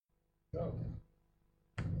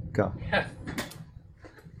Go. Heth.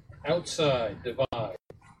 Outside, divide.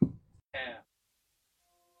 Half.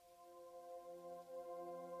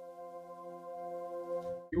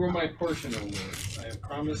 You are my portion, O Lord. I have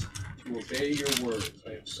promised to obey your words.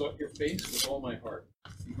 I have sought your face with all my heart.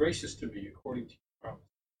 Be gracious to me according to your promise.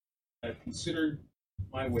 I have considered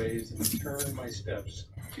my ways and turned my steps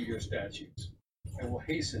to your statutes. I will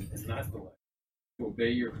hasten and not delay to obey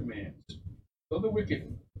your commands. Though the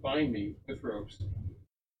wicked bind me with ropes,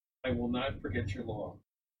 I will not forget your law.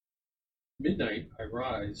 Midnight I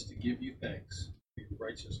rise to give you thanks for your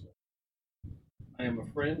righteousness. I am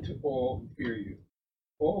a friend to all who fear you,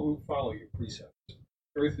 all who follow your precepts.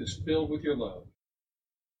 Earth is filled with your love.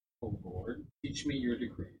 O Lord, teach me your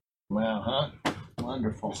decrees. Wow, huh?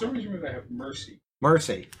 Wonderful. For some reason, I have mercy.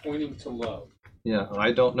 Mercy. Pointing to love. Yeah,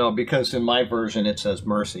 I don't know, because in my version it says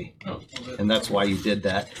mercy. Oh, well, and that's why you did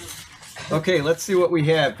that. Okay, let's see what we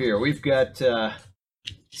have here. We've got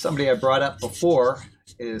somebody I brought up before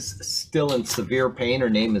is still in severe pain. Her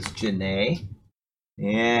name is Janae,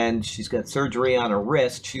 and she's got surgery on her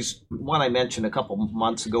wrist. She's one I mentioned a couple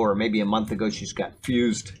months ago, or maybe a month ago. She's got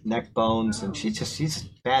fused neck bones, and she's in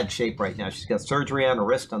bad shape right now. She's got surgery on her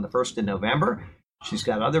wrist on the 1st of November. She's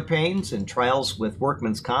got other pains and trials with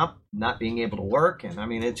workman's comp, not being able to work. And I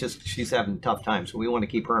mean, it's just, she's having a tough time. So we want to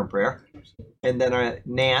keep her in prayer. And then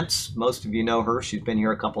Nance, most of you know her. She's been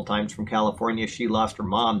here a couple times from California. She lost her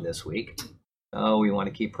mom this week. Oh, we want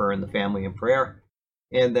to keep her and the family in prayer.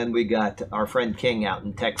 And then we got our friend King out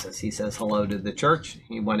in Texas. He says hello to the church.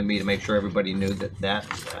 He wanted me to make sure everybody knew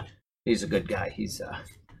that he's a good guy. He's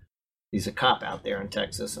a cop out there in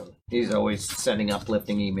Texas, and he's always sending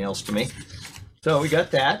uplifting emails to me. So we got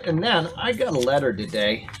that, and then I got a letter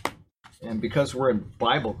today, and because we're in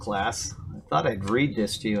Bible class, I thought I'd read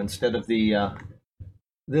this to you instead of the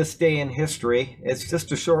this day in history. It's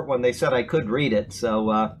just a short one. They said I could read it.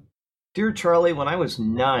 So, Dear Charlie, when I was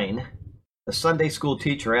 9, a Sunday school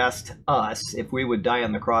teacher asked us if we would die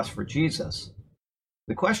on the cross for Jesus.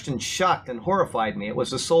 The question shocked and horrified me. It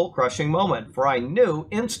was a soul-crushing moment, for I knew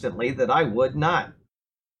instantly that I would not.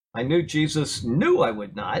 I knew Jesus knew I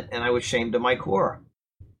would not, and I was shamed to my core.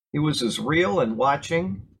 He was as real and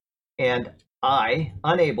watching, and I,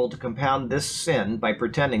 unable to compound this sin by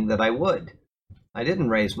pretending that I would. I didn't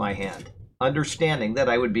raise my hand, understanding that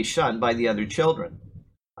I would be shunned by the other children.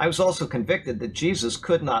 I was also convicted that Jesus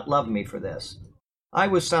could not love me for this. I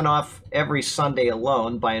was sent off every Sunday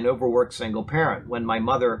alone by an overworked single parent. When my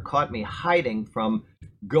mother caught me hiding from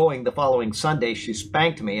going the following Sunday, she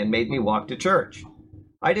spanked me and made me walk to church.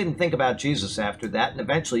 I didn't think about Jesus after that, and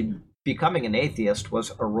eventually becoming an atheist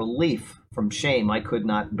was a relief from shame I could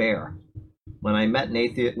not bear. When I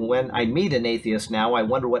meet an atheist now, I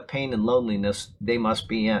wonder what pain and loneliness they must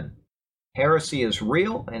be in. Heresy is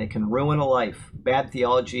real, and it can ruin a life. Bad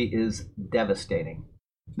theology is devastating.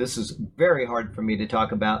 This is very hard for me to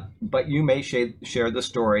talk about, but you may share the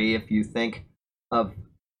story if you think of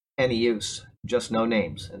any use. Just no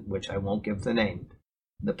names, which I won't give the name.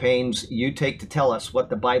 The pains you take to tell us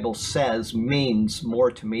what the Bible says means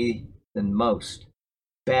more to me than most.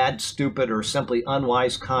 Bad, stupid, or simply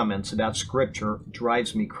unwise comments about Scripture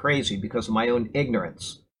drives me crazy because of my own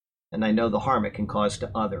ignorance, and I know the harm it can cause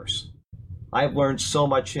to others. I've learned so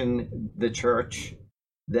much in the church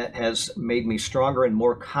that has made me stronger and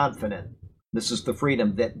more confident. This is the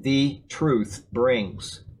freedom that the truth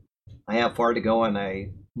brings. I have far to go, and I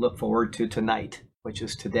look forward to tonight, which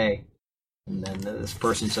is today. And then this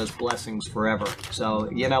person says blessings forever. So,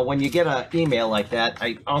 when you get an email like that,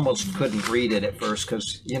 I almost couldn't read it at first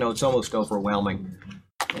because, it's almost overwhelming.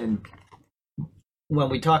 And when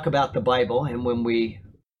we talk about the Bible and when we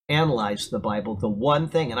analyze the Bible, the one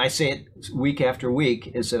thing, and I say it week after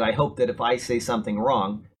week, is that I hope that if I say something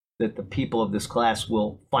wrong, that the people of this class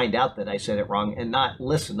will find out that I said it wrong and not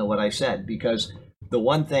listen to what I said, because the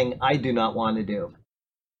one thing I do not want to do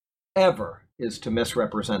ever is to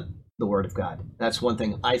misrepresent the Word of God. That's one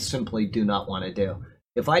thing I simply do not want to do.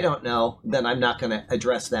 If I don't know, then I'm not going to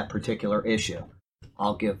address that particular issue.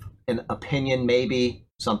 I'll give an opinion, maybe,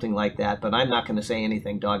 something like that, but I'm not going to say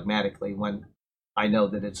anything dogmatically when I know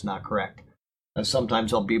that it's not correct.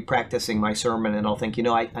 Sometimes I'll be practicing my sermon and I'll think,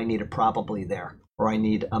 I need a probably there, or I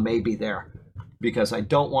need a maybe there, because I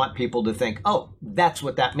don't want people to think, oh, that's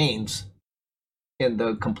what that means in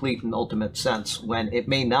the complete and ultimate sense, when it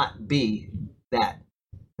may not be that.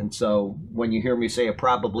 And so when you hear me say a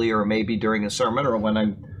probably or a maybe during a sermon, or when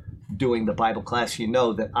I'm doing the Bible class, you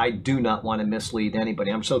know that I do not want to mislead anybody.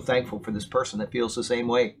 I'm so thankful for this person that feels the same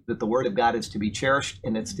way, that the Word of God is to be cherished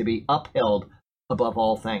and it's to be upheld above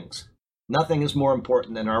all things. Nothing is more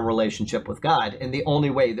important than our relationship with God. And the only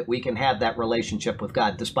way that we can have that relationship with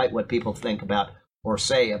God, despite what people think about or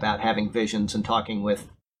say about having visions and talking with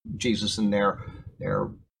Jesus and their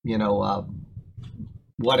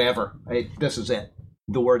whatever, this is it.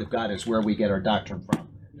 The Word of God is where we get our doctrine from.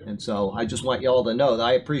 And so I just want you all to know that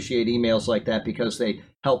I appreciate emails like that because they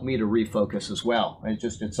help me to refocus as well.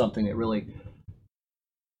 It's something that really,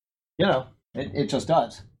 it just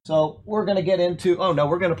does. So we're going to get into,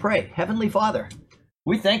 we're going to pray. Heavenly Father,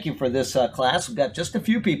 we thank you for this class. We've got just a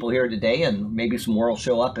few people here today, and maybe some more will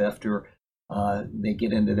show up after they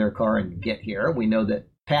get into their car and get here. We know that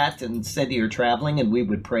Pat and Cindy are traveling, and we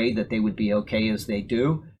would pray that they would be okay as they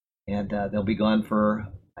do. And they'll be gone for,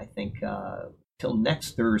 I think, till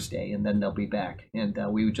next Thursday, and then they'll be back. And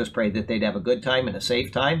we would just pray that they'd have a good time and a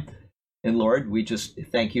safe time. And Lord, we just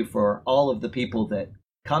thank you for all of the people that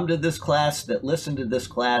come to this class, that listen to this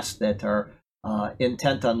class, that are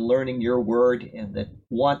intent on learning your word and that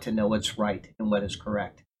want to know what's right and what is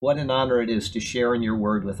correct. What an honor it is to share in your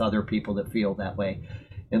word with other people that feel that way.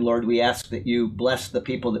 And Lord, we ask that you bless the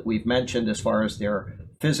people that we've mentioned as far as their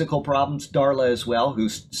physical problems. Darla as well,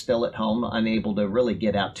 who's still at home, unable to really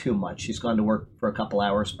get out too much. She's gone to work for a couple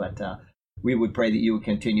hours, but we would pray that you would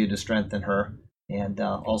continue to strengthen her. And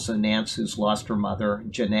also Nance, who's lost her mother,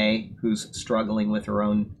 Janae, who's struggling with her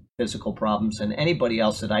own physical problems, and anybody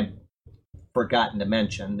else that I've forgotten to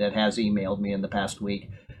mention that has emailed me in the past week.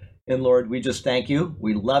 And Lord, we just thank you.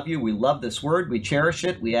 We love you. We love this word. We cherish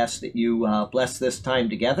it. We ask that you bless this time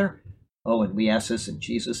together. Oh, and we ask this in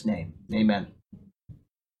Jesus' name. Amen.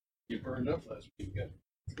 You burned up last week. You got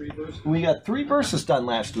 3 verses. We got 3 verses done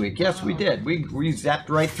last week. Yes, we did. We zapped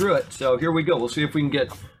right through it. So here we go. We'll see if we can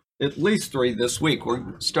get at least 3 this week.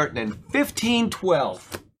 We're starting in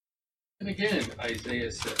 15:12. And again,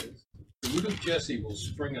 Isaiah says, the root of Jesse will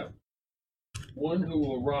spring up, one who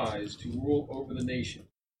will rise to rule over the nation.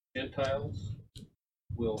 Gentiles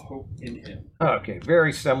will hope in him. Okay,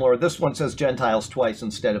 very similar. This one says Gentiles twice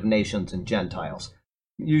instead of nations and Gentiles.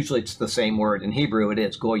 Usually it's the same word. In Hebrew it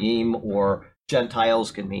is Goyim, or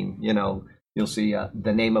Gentiles can mean, you'll see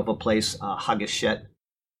the name of a place, Hagashet,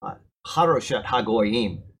 Haroshet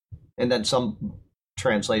HaGoyim. And then some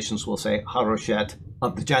translations will say Haroshet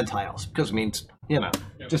of the Gentiles, because it means,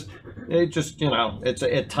 it's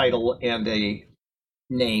a title and a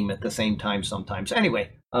name at the same time sometimes. Anyway,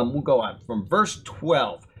 we'll go on from verse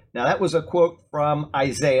 12. Now that was a quote from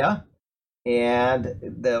Isaiah, and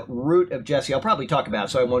the root of Jesse, I'll probably talk about it,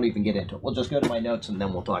 so I won't even get into it. We'll just go to my notes and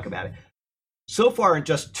then we'll talk about it. So far, in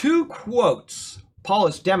just 2 quotes, Paul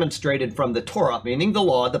has demonstrated from the Torah, meaning the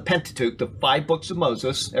law, the Pentateuch, the 5 books of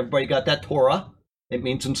Moses. Everybody got that Torah? It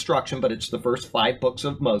means instruction, but it's the first 5 books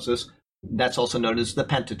of Moses. That's also known as the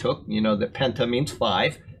Pentateuch. You know that Penta means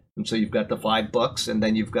 5. And so you've got the 5 books, and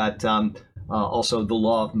then you've got also the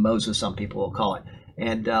law of Moses, some people will call it.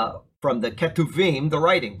 And from the Ketuvim, the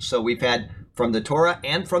writings. So we've had from the Torah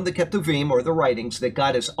and from the Ketuvim, or the writings, that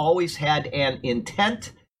God has always had an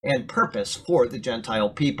intent and purpose for the Gentile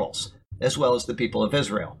peoples, as well as the people of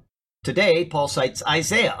Israel. Today, Paul cites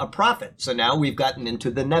Isaiah, a prophet. So now we've gotten into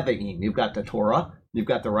the Nevi'im. You've got the Torah, you've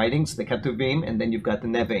got the writings, the Ketuvim, and then you've got the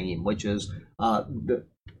Nevi'im, which is the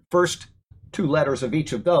first 2 letters of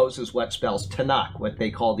each of those is what spells Tanakh, what they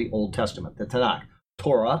call the Old Testament, the Tanakh.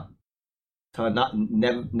 Torah,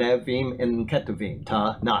 Nevi'im, and Ketuvim,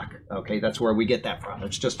 Tanakh. Okay, that's where we get that from.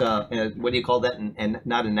 It's just what do you call that? And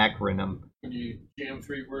not an acronym. When you jam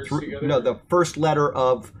 3 words together? No, the first letter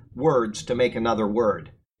of words to make another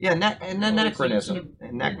word. Yeah, an anachronism.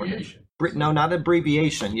 Abbreviation. No, not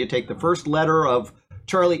abbreviation. You take the first letter of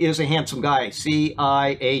Charlie is a handsome guy,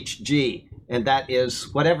 CIHG, and that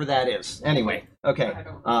is whatever that is. Anyway, okay.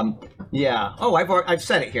 Yeah. Oh, I've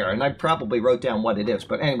said it here, and I probably wrote down what it is.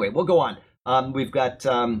 But anyway, we'll go on. We've got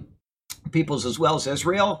peoples as well as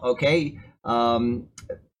Israel. Okay.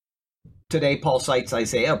 Today, Paul cites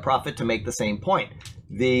Isaiah, a prophet, to make the same point.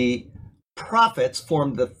 The prophets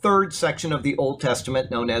formed the 3rd section of the Old Testament,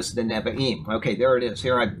 known as the Nevi'im. Okay, there it is.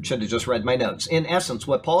 Here, I should have just read my notes. In essence,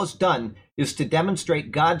 what Paul has done is to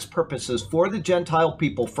demonstrate God's purposes for the Gentile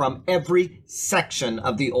people from every section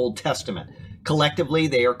of the Old Testament. Collectively,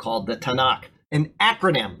 they are called the Tanakh. An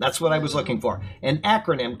acronym, that's what I was looking for. An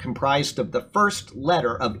acronym comprised of the first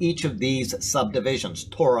letter of each of these subdivisions.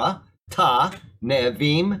 Torah, Ta,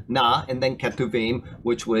 Nevim, Na, and then Ketuvim,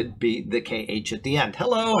 which would be the KH at the end.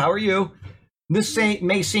 Hello, how are you? This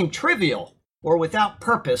may seem trivial or without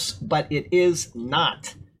purpose, but it is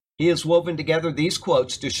not. He has woven together these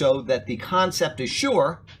quotes to show that the concept is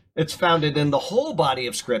sure, it's founded in the whole body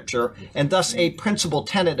of Scripture, and thus a principal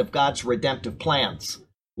tenet of God's redemptive plans.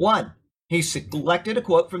 1. He selected a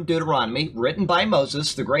quote from Deuteronomy, written by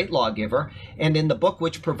Moses, the great lawgiver, and in the book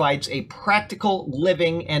which provides a practical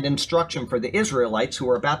living and instruction for the Israelites who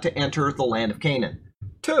are about to enter the land of Canaan.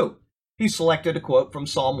 2, he selected a quote from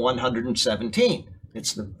Psalm 117.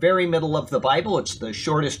 It's the very middle of the Bible. It's the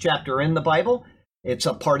shortest chapter in the Bible. It's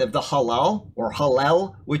a part of the Hallel, or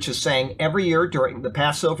Hallel, which is sang every year during the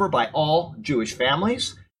Passover by all Jewish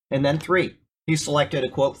families. And then 3, he selected a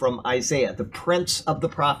quote from Isaiah, the prince of the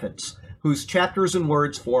prophets, whose chapters and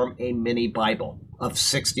words form a mini Bible of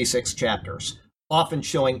 66 chapters, often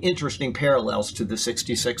showing interesting parallels to the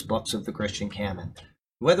 66 books of the Christian canon.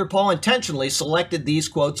 Whether Paul intentionally selected these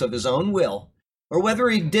quotes of his own will, or whether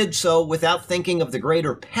he did so without thinking of the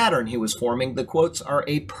greater pattern he was forming, the quotes are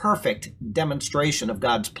a perfect demonstration of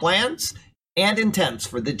God's plans and intents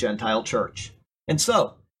for the Gentile church. And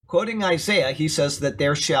so, quoting Isaiah, he says that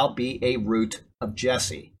there shall be a root of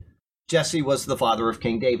Jesse. Jesse was the father of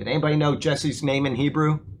King David. Anybody know Jesse's name in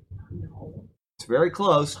Hebrew? It's very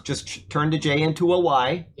close. Just turn the J into a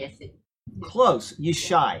Y. Yes. Close.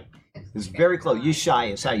 Yishai. It's very close.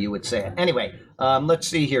 Yishai is how you would say it. Anyway, let's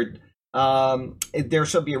see here. There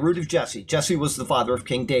shall be a root of Jesse. Jesse was the father of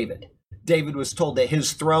King David. David was told that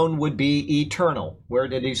his throne would be eternal. Where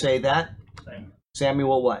did he say that?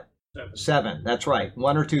 Samuel what? 7. That's right.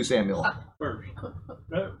 1 or 2 Samuel? First.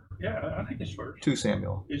 Yeah, I think it's first. 2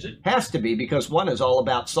 Samuel. Is it? Has to be, because 1 is all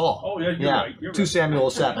about Saul. Oh, yeah, you're right. You're 2 right.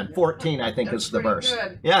 Samuel 7. 14, I think, That's is the pretty verse.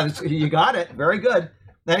 good. Yeah, you got it. Very good.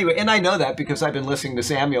 Anyway, and I know that because I've been listening to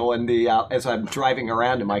Samuel in the as I'm driving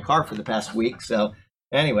around in my car for the past week. So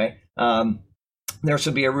anyway, there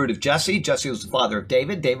shall be a root of Jesse. Jesse was the father of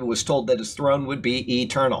David. David was told that his throne would be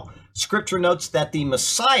eternal. Scripture notes that the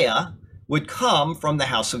Messiah would come from the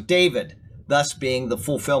house of David, thus being the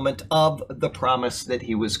fulfillment of the promise that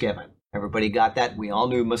he was given. Everybody got that? We all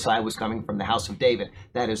knew Messiah was coming from the house of David.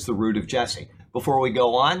 That is the root of Jesse. Before we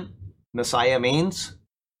go on, Messiah means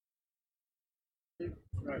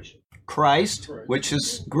Christ, which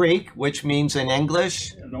is Greek, which means in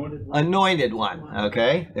English, anointed one.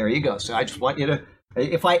 Okay, there you go. So I just want you to,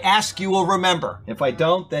 if I ask, you will remember. If I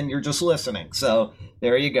don't, then you're just listening. So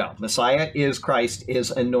there you go. Messiah is Christ,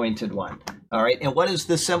 is anointed one. All right, and what is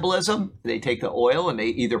the symbolism? They take the oil and they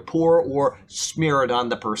either pour or smear it on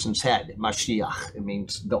the person's head. Mashiach, it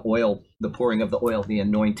means the oil, the pouring of the oil, the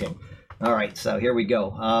anointing. All right, so here we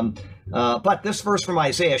go. But this verse from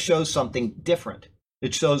Isaiah shows something different.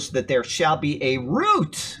 It shows that there shall be a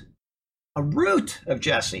root of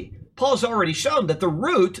Jesse. Paul's already shown that the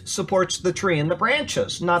root supports the tree and the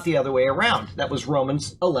branches, not the other way around. That was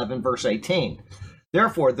Romans 11, verse 18.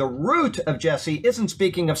 Therefore, the root of Jesse isn't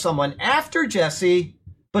speaking of someone after Jesse,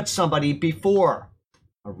 but somebody before.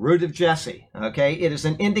 A root of Jesse, okay? It is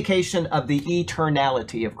an indication of the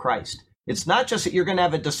eternality of Christ. It's not just that you're going to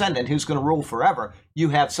have a descendant who's going to rule forever. You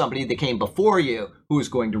have somebody that came before you who is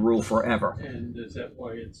going to rule forever. And is that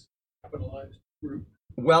why it's capitalized root?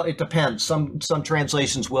 Well, it depends. Some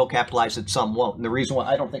translations will capitalize it, some won't. And the reason why,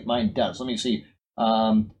 I don't think mine does. Let me see.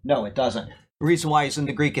 No, it doesn't. The reason why is in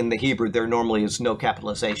the Greek and the Hebrew, there normally is no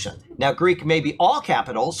capitalization. Now, Greek may be all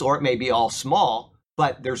capitals or it may be all small,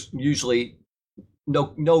 but there's usually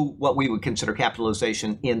no what we would consider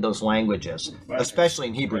capitalization in those languages, especially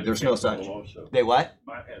in Hebrew. There's no such. They what?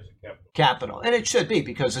 Mine has a capital. Capital. And it should be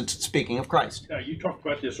because it's speaking of Christ. Now, you talked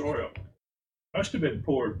about this oil. Must have been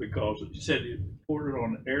poured because you said it poured it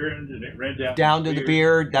on Aaron and it ran down To the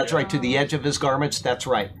beard. That's right. To the edge of his garments. That's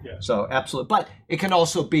right. Yeah. So absolutely. But it can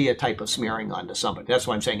also be a type of smearing onto somebody. That's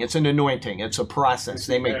what I'm saying. It's an anointing. It's a process.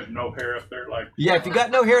 They have no hair up there like. Yeah. If you got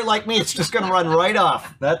no hair like me, it's just going to run right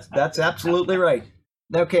off. That's absolutely right.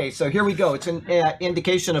 Okay. So here we go. It's an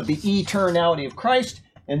indication of the eternality of Christ.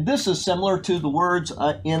 And this is similar to the words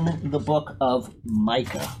in the book of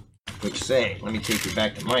Micah, which say, let me take you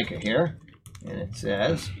back to Micah here. And it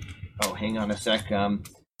says, oh, hang on a sec. I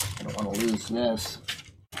don't want to lose this.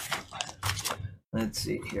 Let's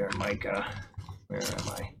see here, Micah. Where am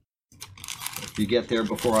I? If you get there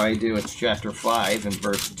before I do, it's chapter 5 and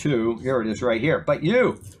verse 2. Here it is right here. But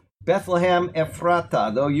you, Bethlehem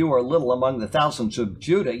Ephratah, though you are little among the thousands of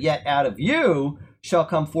Judah, yet out of you shall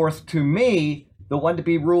come forth to me the one to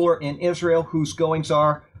be ruler in Israel, whose goings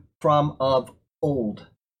are from of old,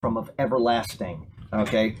 from of everlasting.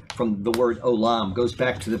 Okay, from the word olam, goes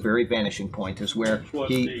back to the very vanishing point, is where that's what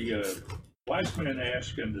the wise men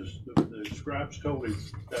asked, and the scribes told him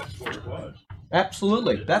that's where it was.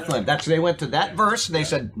 Absolutely, Bethlehem. They went to that verse, and they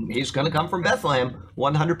said, he's going to come from Bethlehem,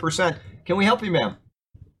 100%. Can we help you, ma'am?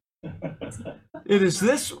 It is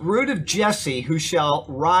this root of Jesse who shall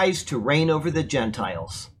rise to reign over the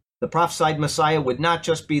Gentiles. The prophesied Messiah would not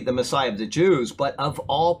just be the Messiah of the Jews, but of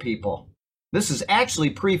all people. This is actually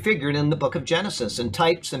prefigured in the book of Genesis in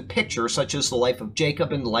types and pictures such as the life of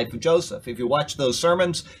Jacob and the life of Joseph. If you watch those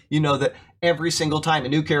sermons, you know that every single time a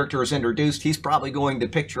new character is introduced, he's probably going to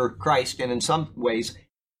picture Christ, and in some ways,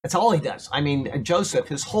 that's all he does. I mean, Joseph,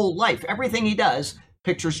 his whole life, everything he does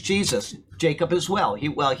pictures Jesus. Jacob as well. He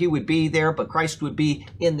would be there, but Christ would be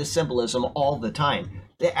in the symbolism all the time.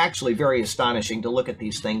 They're actually very astonishing to look at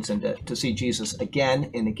these things and to see Jesus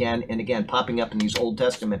again and again and again popping up in these Old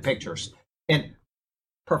Testament pictures. And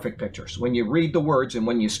perfect pictures. When you read the words and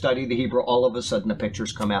when you study the Hebrew, all of a sudden the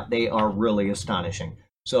pictures come out. They are really astonishing.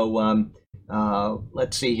 So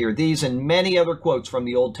let's see here. These and many other quotes from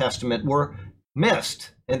the Old Testament were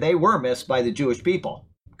missed, and they were missed by the Jewish people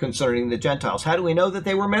concerning the Gentiles. How do we know that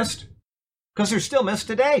they were missed? Because they're still missed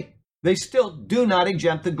today. They still do not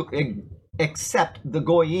accept the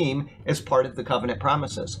Goyim as part of the covenant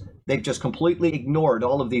promises. They've just completely ignored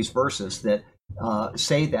all of these verses that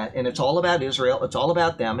say that, and it's all about Israel. It's all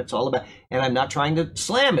about them. It's all about, and I'm not trying to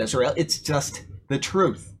slam Israel. It's just the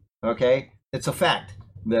truth, okay? It's a fact.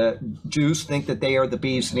 The Jews think that they are the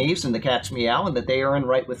bee's knees and the cat's meow and that they are in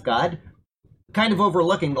right with God, kind of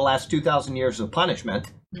overlooking the last 2,000 years of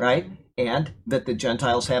punishment, right? And that the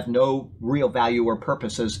Gentiles have no real value or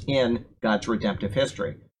purposes in God's redemptive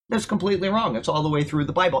history. That's completely wrong. It's all the way through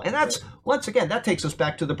the Bible. And that's, once again, that takes us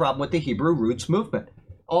back to the problem with the Hebrew roots movement.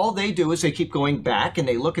 All they do is they keep going back and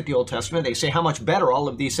they look at the Old Testament. They say how much better all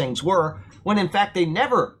of these things were, when in fact they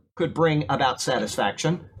never could bring about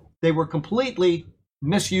satisfaction. They were completely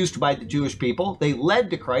misused by the Jewish people. They led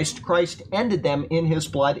to Christ. Christ ended them in his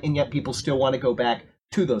blood, and yet people still want to go back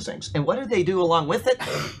to those things. And what do they do along with it?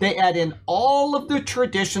 They add in all of the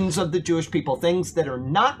traditions of the Jewish people, things that are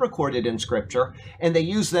not recorded in Scripture, and they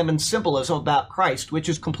use them in symbolism about Christ, which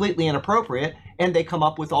is completely inappropriate, and they come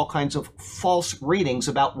up with all kinds of false readings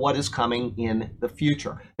about what is coming in the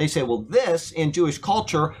future. They say, well, this in Jewish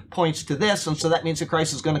culture points to this, and so that means that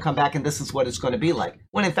Christ is going to come back and this is what it's going to be like,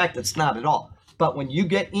 when in fact it's not at all. But when you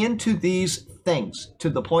get into these things to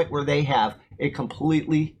the point where they have, it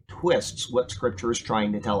completely twists what Scripture is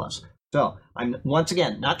trying to tell us. So I'm, once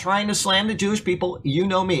again, not trying to slam the Jewish people. You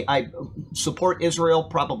know me. I support Israel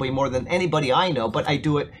probably more than anybody I know, but I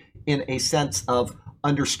do it in a sense of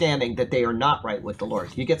understanding that they are not right with the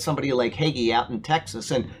Lord. You get somebody like Hagee out in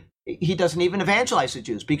Texas, and he doesn't even evangelize the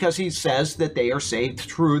Jews because he says that they are saved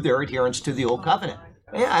through their adherence to the Old Covenant.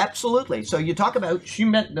 Yeah, absolutely. So you talk about,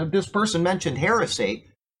 this person mentioned heresy.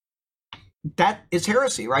 That is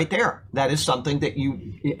heresy right there. That is something that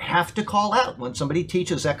you have to call out when somebody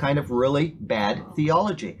teaches that kind of really bad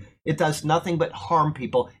theology. It does nothing but harm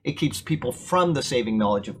people. It keeps people from the saving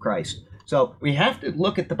knowledge of Christ. So we have to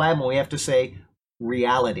look at the Bible. We have to say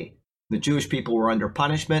reality. The Jewish people were under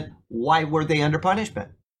punishment. Why were they under punishment?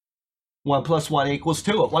 1 + 1 =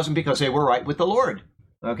 2. It wasn't because they were right with the Lord.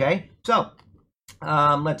 Okay? So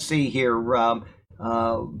let's see here.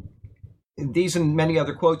 These and many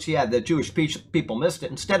other quotes, yeah, the Jewish people missed it.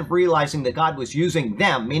 Instead of realizing that God was using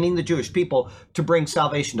them, meaning the Jewish people, to bring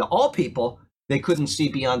salvation to all people, they couldn't see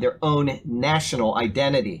beyond their own national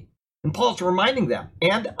identity. And Paul's reminding them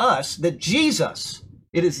and us that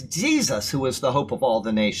it is Jesus who is the hope of all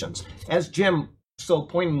the nations. As Jim so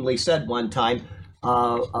poignantly said one time,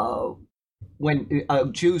 when a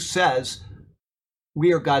Jew says,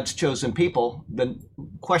 we are God's chosen people, the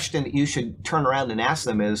question that you should turn around and ask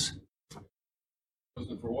them is,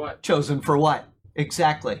 chosen for what? Chosen for what?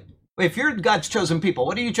 Exactly. If you're God's chosen people,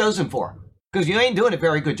 what are you chosen for? Because you ain't doing a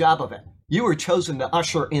very good job of it. You were chosen to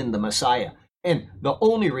usher in the Messiah. And the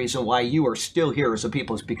only reason why you are still here as a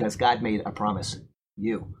people is because God made a promise to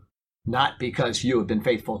you. Not because you have been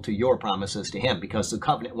faithful to your promises to him, because the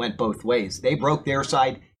covenant went both ways. They broke their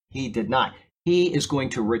side. He did not. He is going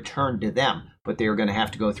to return to them, but they are going to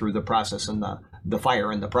have to go through the process and the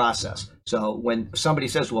fire in the process. So when somebody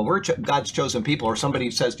says, well, we're God's chosen people, or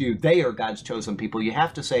somebody says to you, they are God's chosen people, you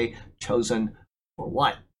have to say, chosen for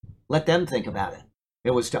what? Let them think about it.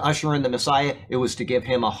 It was to usher in the Messiah. It was to give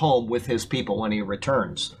him a home with his people when he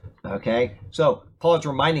returns. Okay? So Paul is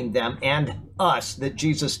reminding them and us that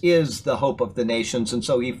Jesus is the hope of the nations. And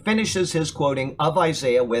so he finishes his quoting of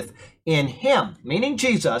Isaiah with, in him, meaning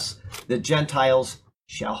Jesus, the Gentiles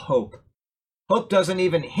shall hope. Hope doesn't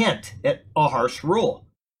even hint at a harsh rule.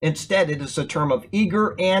 Instead, it is a term of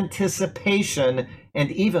eager anticipation and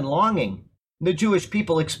even longing. The Jewish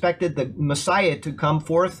people expected the Messiah to come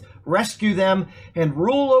forth, rescue them, and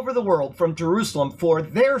rule over the world from Jerusalem for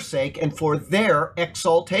their sake and for their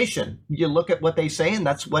exaltation. You look at what they say, and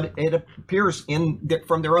that's what it appears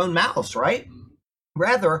from their own mouths, right?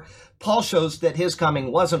 Rather, Paul shows that his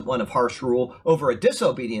coming wasn't one of harsh rule over a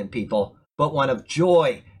disobedient people, but one of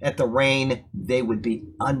joy at the reign they would be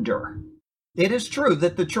under. It is true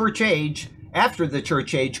that the church age, after the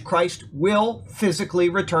church age, Christ will physically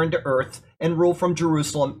return to earth and rule from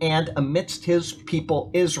Jerusalem and amidst his people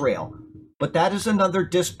Israel. But that is another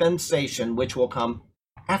dispensation which will come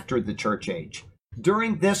after the church age.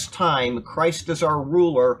 During this time, Christ is our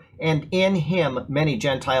ruler, and in him many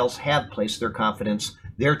Gentiles have placed their confidence,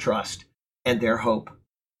 their trust, and their hope.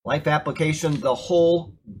 Life application, the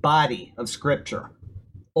whole body of Scripture.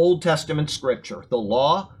 Old Testament Scripture, the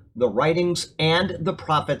law, the writings, and the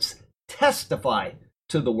prophets testify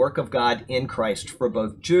to the work of God in Christ for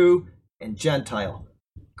both Jew and Gentile.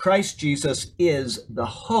 Christ Jesus is the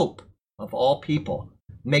hope of all people.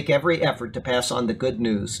 Make every effort to pass on the good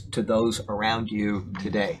news to those around you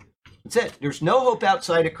today. That's it. There's no hope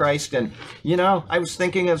outside of Christ. And, you know, I was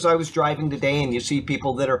thinking as I was driving today, and you see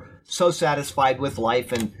people that are so satisfied with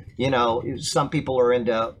life, and, you know, some people are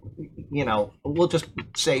into, you know, we'll just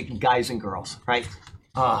say guys and girls, right?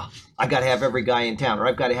 I got to have every guy in town, or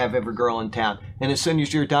I've got to have every girl in town. And as soon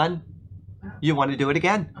as you're done, you want to do it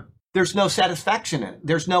again. There's no satisfaction in it.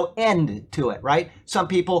 There's no end to it, right? Some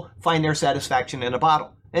people find their satisfaction in a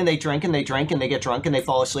bottle, and they drink and they drink and they get drunk and they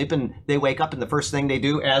fall asleep and they wake up, and the first thing they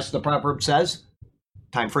do, as the proverb says,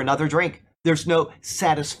 time for another drink. There's no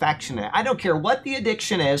satisfaction in it. I don't care what the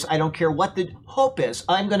addiction is. I don't care what the hope is.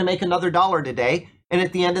 I'm going to make another dollar today. And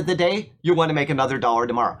at the end of the day, you want to make another dollar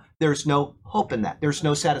tomorrow. There's no hope in that. There's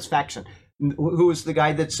no satisfaction. Who was the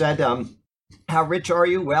guy that said, how rich are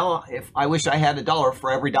you? Well, if I wish I had $1 for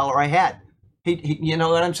every dollar I had. He, you know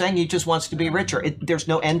what I'm saying? He just wants to be richer. There's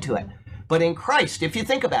no end to it. But in Christ, if you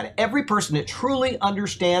think about it, every person that truly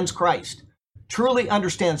understands Christ, truly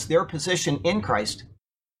understands their position in Christ,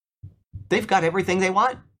 they've got everything they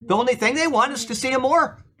want. The only thing they want is to see him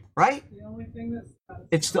more, right? The only thing that's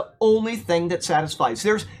it's the only thing that satisfies.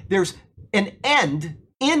 There's an end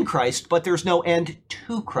in Christ, but there's no end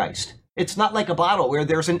to Christ. It's not like a bottle where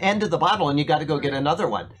there's an end to the bottle and you got to go get another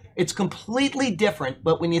one. It's completely different,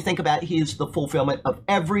 but when you think about it, he is the fulfillment of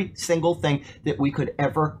every single thing that we could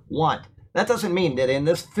ever want. That doesn't mean that in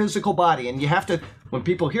this physical body, and you have to, when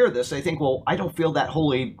people hear this, they think, well, I don't feel that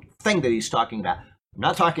holy thing that he's talking about. I'm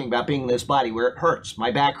not talking about being in this body where it hurts.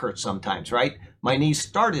 My back hurts sometimes, right? My knees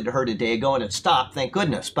started to hurt a day ago and it stopped, thank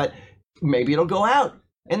goodness. But maybe it'll go out.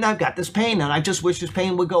 And I've got this pain and I just wish this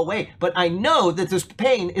pain would go away. But I know that this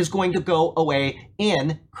pain is going to go away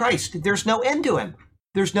in Christ. There's no end to him.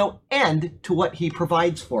 There's no end to what he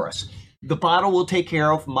provides for us. The bottle will take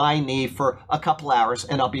care of my knee for a couple hours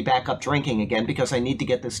and I'll be back up drinking again because I need to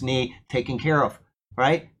get this knee taken care of,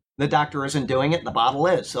 right? The doctor isn't doing it, the bottle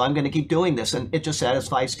is. So I'm going to keep doing this, and it just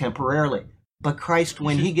satisfies temporarily. But Christ,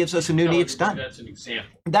 when he gives us a new knee, it's done. That's an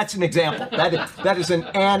example. That's an example. That is an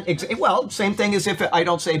example. Well, same thing as if I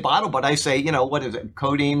don't say bottle, but I say, you know, what is it,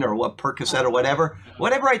 codeine or what, Percocet or whatever.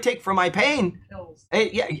 Whatever I take for my pain,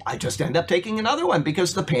 I just end up taking another one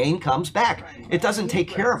because the pain comes back. It doesn't take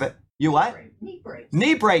care of it. You what? knee brace.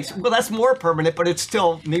 Knee brace. Well, that's more permanent, but it's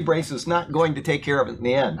still, knee brace is not going to take care of it in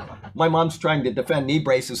the end. My mom's trying to defend knee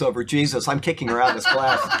braces over Jesus. I'm kicking her out of this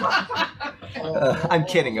class. I'm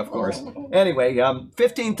kidding, of course. Anyway,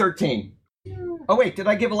 1513. Oh, wait, did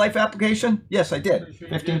I give a life application? Yes, I did.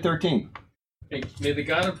 1513. May the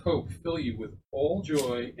God of hope fill you with all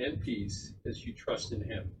joy and peace as you trust in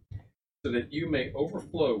him, so that you may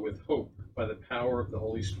overflow with hope by the power of the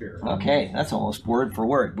Holy Spirit. Okay, that's almost word for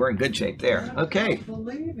word. We're in good shape there. Okay.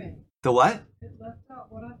 Believing. The what? It left out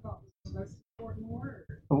what I thought was the most important word.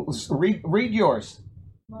 Read yours.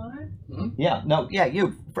 Mine? Yeah, no, yeah,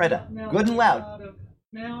 you, Freda. Good and loud.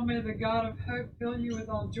 Now may the God of hope fill you with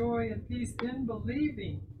all joy and peace in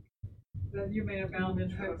believing, that you may abound in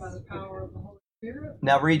hope by the power of the Holy Spirit.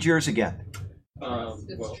 Now read yours again.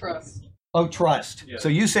 It's trust. Oh, trust. Yeah. So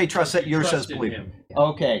you say trust, that yours says Trust in believe. him.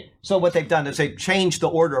 Okay. So what they've done is they've changed the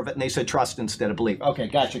order of it and they said trust instead of believe. Okay,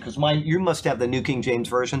 gotcha. Because mine, you must have the New King James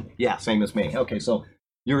Version. Yeah, same as me. Okay, so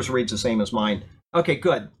yours reads the same as mine. Okay,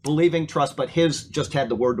 good. Believing, trust, but his just had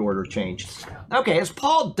the word order changed. Okay, as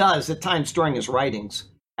Paul does at times during his writings,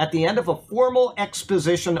 at the end of a formal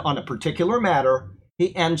exposition on a particular matter,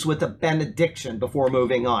 he ends with a benediction before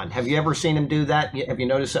moving on. Have you ever seen him do that? Have you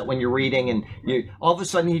noticed that when you're reading and all of a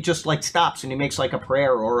sudden he just like stops and he makes like a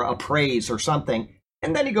prayer or a praise or something,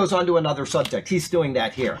 and then he goes on to another subject. He's doing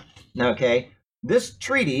that here. Okay. This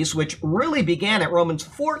treatise, which really began at Romans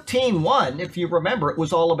 14:1, if you remember, it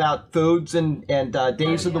was all about foods and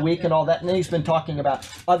days of the week and all that. And then he's been talking about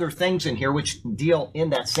other things in here which deal in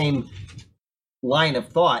that same line of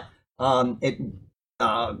thought.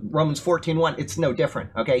 Romans 14:1, it's no different.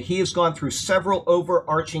 Okay, he has gone through several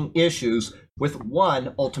overarching issues with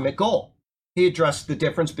one ultimate goal. He addressed the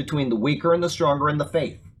difference between the weaker and the stronger in the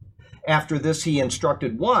faith. After this, he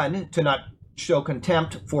instructed one to not show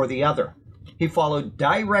contempt for the other. He followed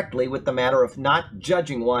directly with the matter of not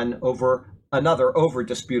judging one over another over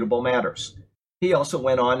disputable matters. He also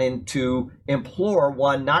went on to implore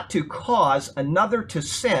one not to cause another to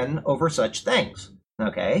sin over such things.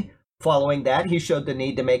 Okay? Following that, he showed the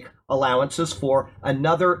need to make allowances for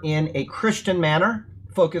another in a Christian manner,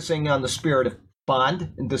 focusing on the spirit of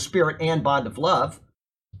bond, the spirit and bond of love.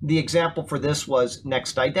 The example for this was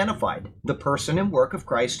next identified, the person and work of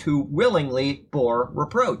Christ who willingly bore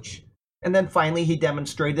reproach. And then finally, he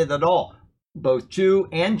demonstrated that all, both Jew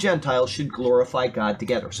and Gentile, should glorify God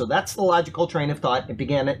together. So that's the logical train of thought. It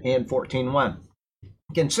began in 14:1.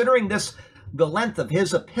 Considering this, the length of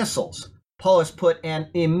his epistles, Paul has put an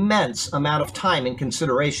immense amount of time and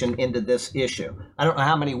consideration into this issue. I don't know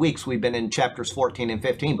how many weeks we've been in chapters 14 and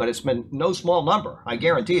 15, but it's been no small number. I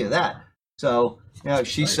guarantee you that. So,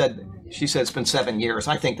 she said it's been 7 years.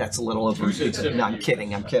 I think that's a little over. No, I'm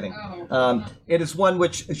kidding. It is one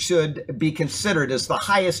which should be considered as the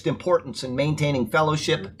highest importance in maintaining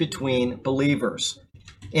fellowship between believers.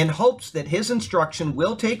 In hopes that his instruction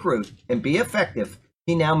will take root and be effective,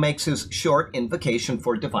 he now makes his short invocation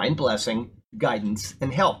for divine blessing, guidance,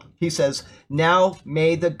 and help. He says, "Now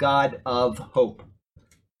may the God of hope."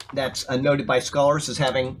 That's noted by scholars as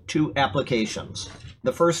having two applications.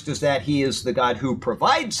 The first is that he is the God who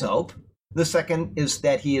provides hope. The second is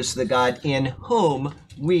that he is the God in whom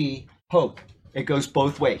we hope. It goes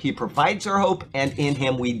both ways. He provides our hope, and in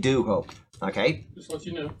him we do hope. Okay? Just let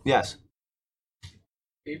you know. Yes.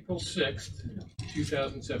 April 6th,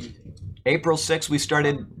 2017. April 6th, we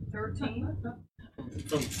started 13.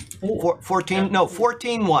 From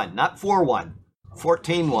 14:1, not 4:1.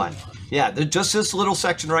 14:1. Yeah, just this little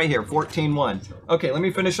section right here, 14:1. Okay, let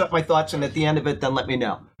me finish up my thoughts, and at the end of it, then let me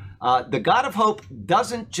know. The God of hope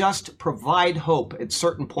doesn't just provide hope at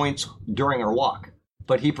certain points during our walk,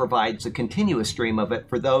 but he provides a continuous stream of it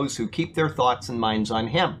for those who keep their thoughts and minds on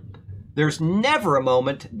him. There's never a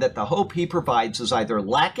moment that the hope he provides is either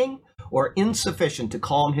lacking or insufficient to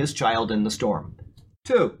calm his child in the storm.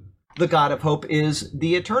 2, the God of hope is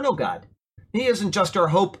the eternal God. He isn't just our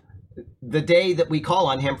hope the day that we call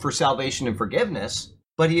on him for salvation and forgiveness,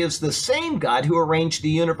 but he is the same God who arranged the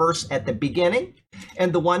universe at the beginning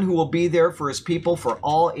and the one who will be there for his people for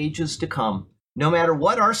all ages to come. No matter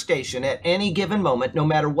what our station at any given moment, no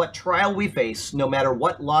matter what trial we face, no matter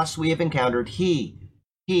what loss we have encountered, he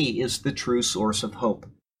is the true source of hope.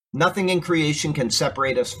 Nothing in creation can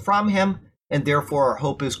separate us from him, and therefore our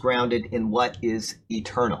hope is grounded in what is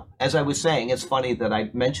eternal. As I was saying, it's funny that I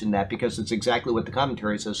mentioned that because it's exactly what the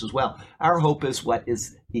commentary says as well. Our hope is what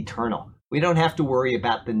is eternal. We don't have to worry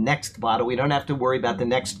about the next bottle. We don't have to worry about the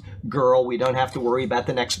next girl. We don't have to worry about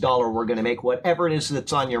the next dollar we're going to make, whatever it is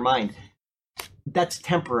that's on your mind. That's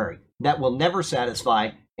temporary. That will never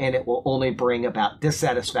satisfy, and it will only bring about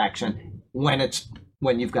dissatisfaction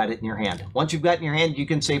when you've got it in your hand. Once you've got it in your hand, you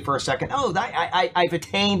can say for a second, oh, I've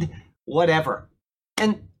attained whatever.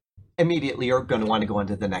 And immediately you're going to want to go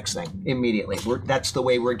into the next thing. Immediately. That's the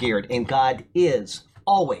way we're geared. And God is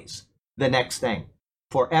always the next thing.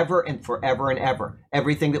 Forever and forever and ever.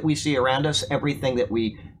 Everything that we see around us, everything that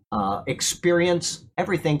we experience,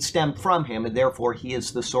 everything stemmed from him, and therefore he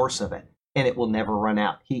is the source of it. And it will never run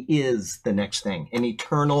out. He is the next thing. An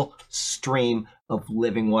eternal stream of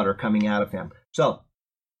living water coming out of him. So,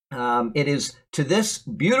 it is to this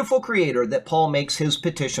beautiful creator that Paul makes his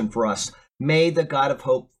petition for us. May the God of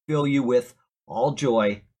hope fill you with all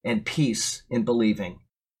joy and peace in believing.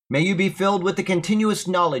 May you be filled with the continuous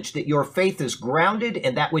knowledge that your faith is grounded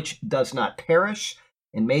in that which does not perish,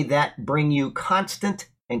 and may that bring you constant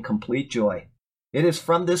and complete joy. It is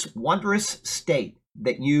from this wondrous state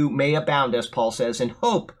that you may abound, as Paul says, in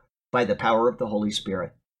hope by the power of the Holy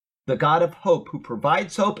Spirit. The God of hope, who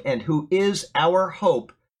provides hope and who is our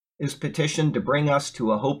hope, is petitioned to bring us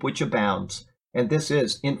to a hope which abounds. And this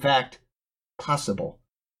is, in fact, possible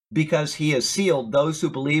because he has sealed those who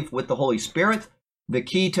believe with the Holy Spirit. The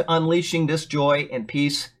key to unleashing this joy and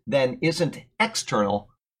peace then isn't external,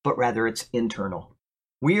 but rather it's internal.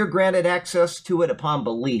 We are granted access to it upon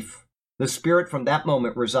belief. The Spirit from that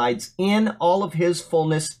moment resides in all of his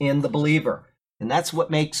fullness in the believer. And that's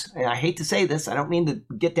what makes, and I hate to say this, I don't mean to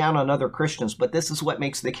get down on other Christians, but this is what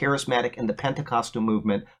makes the charismatic and the Pentecostal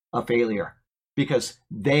movement a failure. Because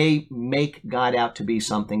they make God out to be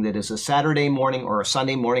something that is a Saturday morning or a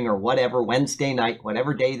Sunday morning or whatever, Wednesday night,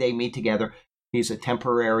 whatever day they meet together. He's a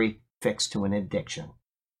temporary fix to an addiction.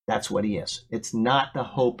 That's what he is. It's not the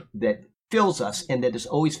hope that fills us and that is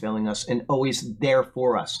always filling us and always there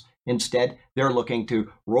for us. Instead, they're looking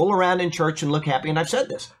to roll around in church and look happy. And I've said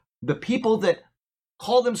this, the people that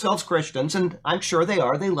call themselves Christians, and I'm sure they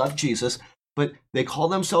are, they love Jesus, but they call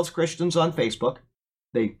themselves Christians on Facebook.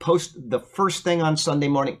 They post the first thing on Sunday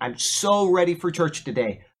morning, I'm so ready for church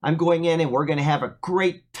today. I'm going in and we're going to have a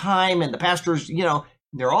great time. And the pastors,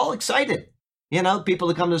 they're all excited. People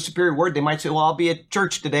that come to the Superior Word, they might say, well, I'll be at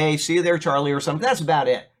church today. See you there, Charlie, or something. That's about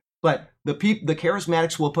it. But the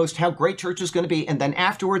charismatics will post how great church is going to be. And then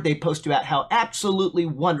afterward, they post about how absolutely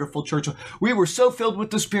wonderful church was. We were so filled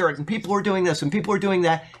with the Spirit and people were doing this and people were doing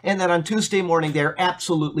that. And then on Tuesday morning, they're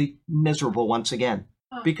absolutely miserable once again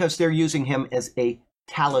because they're using him as a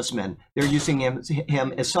talisman. They're using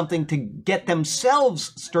him as something to get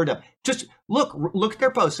themselves stirred up. Just look at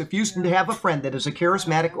their posts. If you have a friend that is a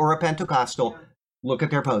charismatic or a Pentecostal, look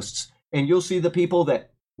at their posts. And you'll see the people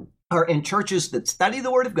that are in churches that study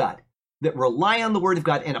the Word of God, that rely on the Word of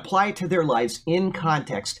God and apply it to their lives in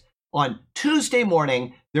context. On Tuesday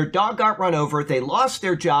morning, their dog got run over, they lost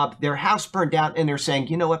their job, their house burned down, and they're saying,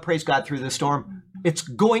 you know what, praise God through the storm. It's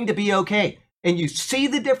going to be okay. And you see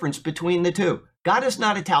the difference between the two. God is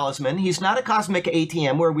not a talisman. He's not a cosmic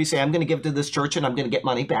ATM where we say, I'm going to give to this church and I'm going to get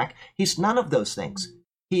money back. He's none of those things.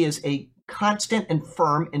 He is a constant and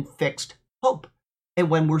firm and fixed hope. And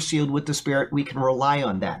when we're sealed with the Spirit, we can rely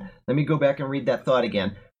on that. Let me go back and read that thought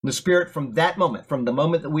again. The Spirit from that moment, from the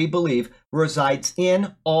moment that we believe, resides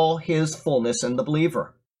in all his fullness in the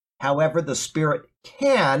believer. However, the Spirit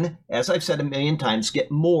can, as I've said a million times, get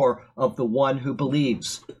more of the one who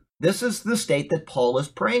believes. This is the state that Paul is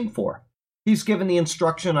praying for. He's given the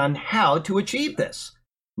instruction on how to achieve this.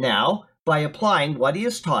 Now, by applying what he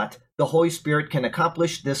has taught, the Holy Spirit can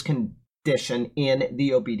accomplish this condition in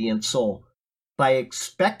the obedient soul. By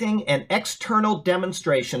expecting an external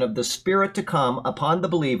demonstration of the Spirit to come upon the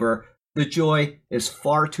believer, the joy is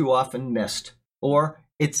far too often missed, or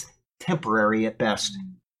it's temporary at best.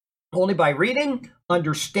 Only by reading,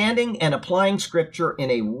 understanding, and applying Scripture in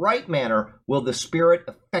a right manner will the Spirit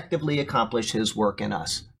effectively accomplish his work in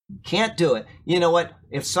us. Can't do it. You know what?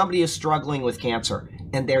 If somebody is struggling with cancer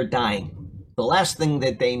and they're dying, the last thing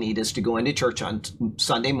that they need is to go into church on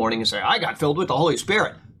Sunday morning and say, I got filled with the Holy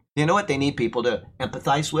Spirit. You know what? They need people to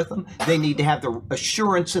empathize with them. They need to have the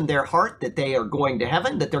assurance in their heart that they are going to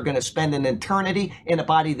heaven, that they're going to spend an eternity in a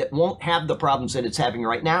body that won't have the problems that it's having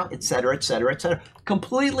right now, et cetera, et cetera, et cetera.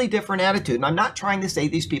 Completely different attitude. And I'm not trying to say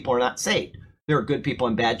these people are not saved. There are good people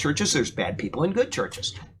in bad churches. There's bad people in good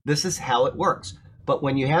churches. This is how it works. But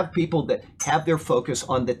when you have people that have their focus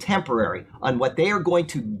on the temporary, on what they are going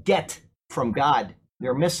to get from God,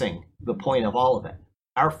 they're missing the point of all of it.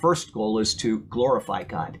 Our first goal is to glorify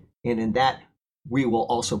God. And in that, we will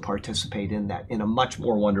also participate in that in a much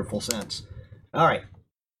more wonderful sense. All right.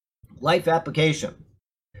 Life application.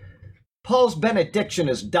 Paul's benediction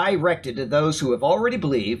is directed to those who have already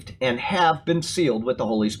believed and have been sealed with the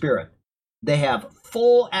Holy Spirit. They have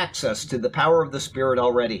full access to the power of the Spirit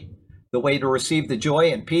already. The way to receive the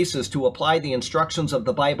joy and peace is to apply the instructions of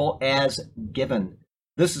the Bible as given.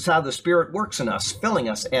 This is how the Spirit works in us, filling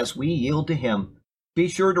us as we yield to Him. Be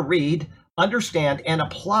sure to read, understand, and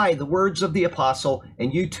apply the words of the apostle,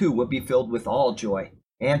 and you too will be filled with all joy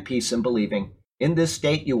and peace in believing. In this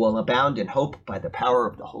state, you will abound in hope by the power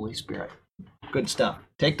of the Holy Spirit. Good stuff.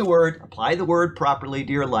 Take the word, apply the word properly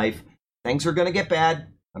to your life. Things are going to get bad.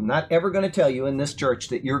 I'm not ever going to tell you in this church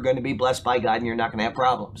that you're going to be blessed by God and you're not going to have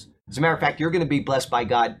problems. As a matter of fact, you're going to be blessed by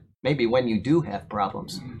God maybe when you do have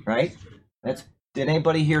problems, right? Did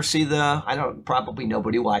anybody here see probably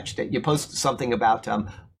nobody watched it. You posted something about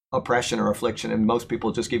oppression or affliction, and most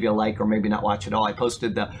people just give you a like or maybe not watch it all. I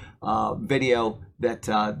posted the video that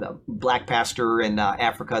the black pastor in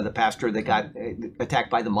Africa, the pastor that got attacked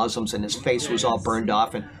by the Muslims and his face was all burned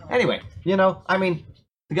off. And anyway,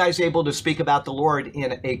 the guy's able to speak about the Lord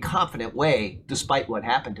in a confident way despite what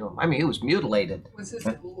happened to him. He was mutilated. Was this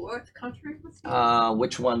what country was it?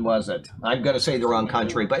 Which one was it? I'm going to say the wrong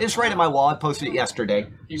country, but it's right on my wall. I posted it yesterday.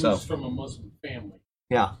 He was from a Muslim family.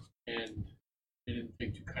 Yeah. And they didn't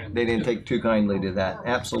take too kindly. They didn't take too kindly to that.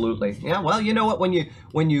 Absolutely. Yeah, well, you know what? When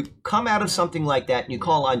you come out of something like that and you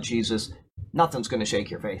call on Jesus, nothing's going to shake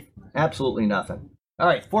your faith. Absolutely nothing. All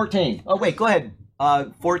right, 14. Oh, wait, go ahead.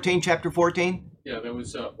 14, chapter 14. Yeah, that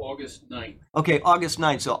was August 9th. Okay, August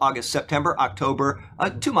 9th. So August, September, October,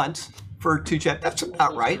 2 months for 2 chapters. That's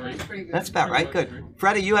about right. That's about right. Good.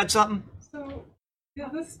 Freddie, you had something? So, yeah,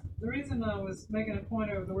 the reason I was making a point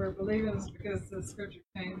over the word believing is because the scripture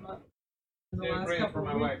came up in the last couple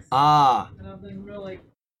of weeks. Ah. And I've been really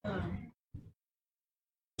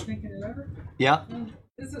thinking it over. Yeah. And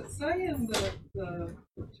is it saying the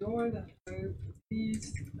joy, the hope, the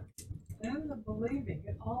peace, and the belief? believing.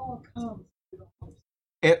 It all comes through the Holy Spirit.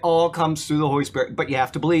 It all comes through the Holy Spirit, but you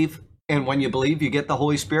have to believe. And when you believe, you get the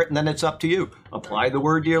Holy Spirit, and then it's up to you. Apply the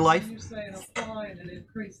word to your life. You're saying apply and it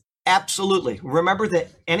increases. Absolutely. Remember that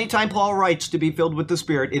anytime Paul writes to be filled with the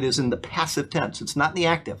Spirit, it is in the passive tense. It's not in the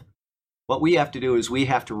active. What we have to do is we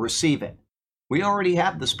have to receive it. We already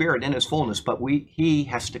have the Spirit in his fullness, but he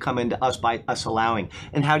has to come into us by us allowing.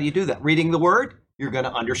 And how do you do that? Reading the word. You're going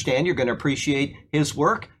to understand. You're going to appreciate his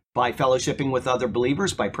work by fellowshipping with other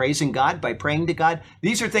believers, by praising God, by praying to God.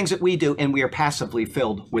 These are things that we do, and we are passively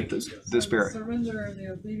filled with the Spirit. Surrender and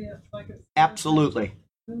the obedience, like it says. Absolutely.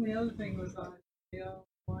 Then the other thing was Isaiah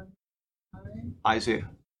 1:9, Isaiah.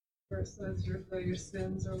 where it says, though your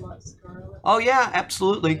sins are like scarlet. Oh, yeah,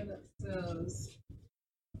 absolutely. And it says,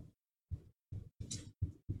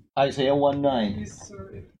 Isaiah 1:9.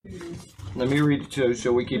 if you Let me read it too,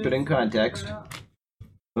 so we keep it in context.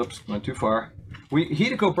 Oops, went too far.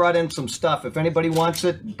 Hideko brought in some stuff. If anybody wants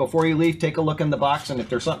it, before you leave, take a look in the box, and if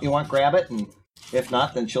there's something you want, grab it, and if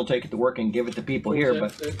not, then she'll take it to work and give it to people here.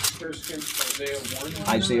 But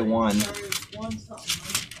Isaiah 1.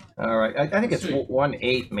 All right, I think it's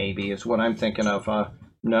 1:8 maybe is what I'm thinking of.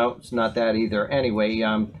 No, it's not that either. Anyway,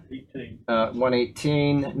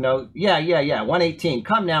 1:18. No, yeah. 1:18.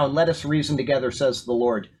 Come now and let us reason together, says the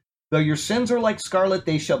Lord. Though your sins are like scarlet,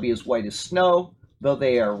 they shall be as white as snow. Though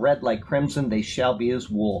they are red like crimson, they shall be as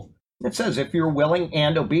wool. It says, if you're willing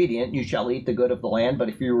and obedient, you shall eat the good of the land. But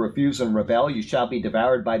if you refuse and rebel, you shall be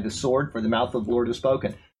devoured by the sword, for the mouth of the Lord has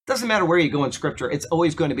spoken. It doesn't matter where you go in Scripture. It's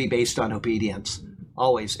always going to be based on obedience.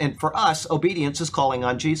 Always. And for us, obedience is calling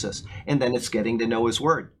on Jesus. And then it's getting to know his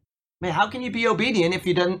word. Man, how can you be obedient if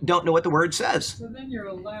you don't know what the word says? So then you're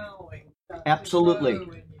allowing.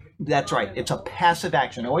 Absolutely. That's right. It's a passive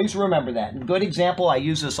action. Always remember that. And good example, I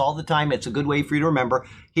use this all the time. It's a good way for you to remember.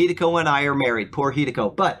 Hideko and I are married. Poor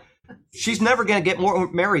Hideko. But she's never going to get more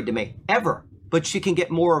married to me, ever. But she can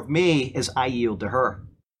get more of me as I yield to her,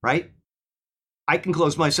 right? I can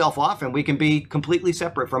close myself off and we can be completely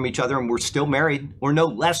separate from each other and we're still married. We're no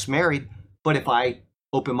less married. But if I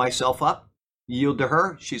open myself up, yield to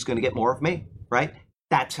her, she's going to get more of me, right?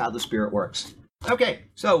 That's how the Spirit works. Okay,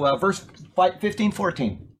 so verse 15,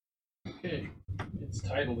 14. Okay, it's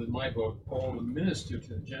titled in my book, Paul, the minister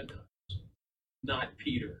to the Gentiles, not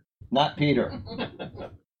Peter. Not Peter.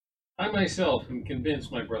 I myself am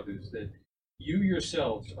convinced, my brothers, that you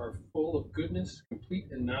yourselves are full of goodness, complete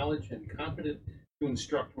in knowledge, and competent to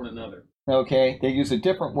instruct one another. Okay, they use a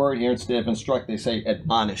different word here instead of instruct. They say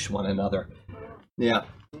admonish one another. Yeah.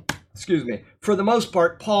 Excuse me. For the most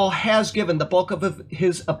part, Paul has given the bulk of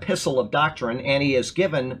his epistle of doctrine, and he has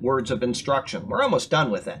given words of instruction. We're almost done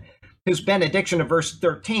with it. His benediction of verse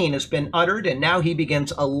 13 has been uttered, and now he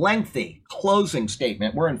begins a lengthy closing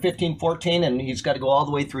statement. We're in 15:14, and he's got to go all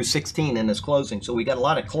the way through 16 in his closing, so we got a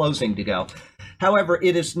lot of closing to go. However,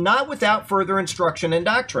 it is not without further instruction in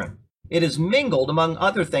doctrine. It is mingled, among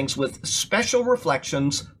other things, with special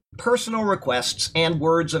reflections, personal requests, and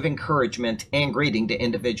words of encouragement and greeting to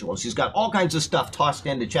individuals. He's got all kinds of stuff tossed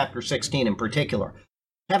into chapter 16 in particular.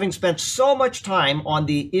 Having spent so much time on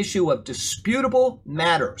the issue of disputable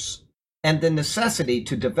matters and the necessity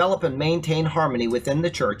to develop and maintain harmony within the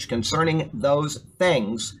church concerning those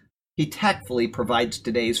things, he tactfully provides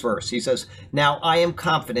today's verse. He says, now I am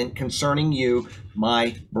confident concerning you,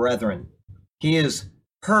 my brethren. He has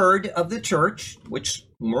heard of the church, which,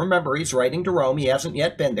 remember, he's writing to Rome. He hasn't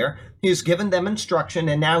yet been there. He has given them instruction,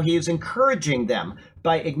 and now he is encouraging them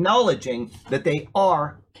by acknowledging that they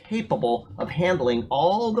are capable of handling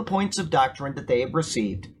all the points of doctrine that they have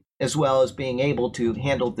received, as well as being able to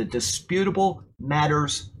handle the disputable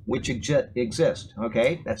matters which exist.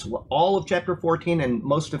 Okay, that's what all of chapter 14 and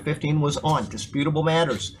most of 15 was on, disputable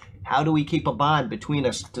matters. How do we keep a bond between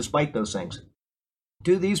us despite those things?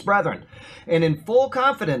 To these brethren, and in full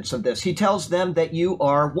confidence of this, he tells them that you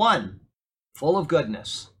are one, full of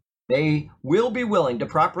goodness. They will be willing to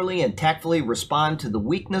properly and tactfully respond to the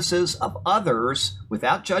weaknesses of others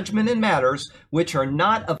without judgment in matters which are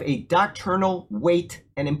not of a doctrinal weight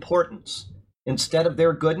and importance. Instead of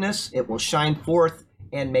their goodness, it will shine forth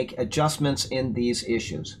and make adjustments in these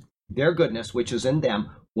issues. Their goodness, which is in them,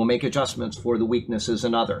 will make adjustments for the weaknesses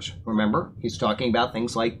in others. Remember, he's talking about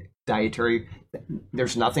things like dietary.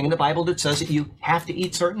 There's nothing in the Bible that says that you have to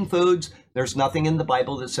eat certain foods. There's nothing in the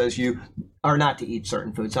Bible that says you are not to eat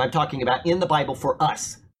certain foods. I'm talking about in the Bible for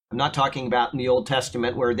us. I'm not talking about in the Old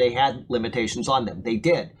Testament where they had limitations on them. They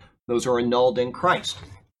did. Those are annulled in Christ.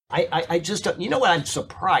 I just, you know what, I'm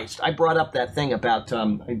surprised. I brought up that thing about,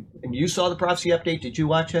 you saw the prophecy update. Did you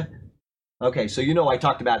watch it? Okay, so you know I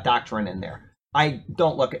talked about doctrine in there. I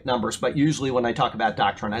don't look at numbers, but usually when I talk about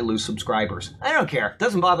doctrine, I lose subscribers. I don't care. It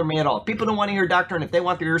doesn't bother me at all. If people don't want to hear doctrine, if they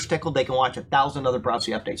want their ears tickled, they can watch 1,000 other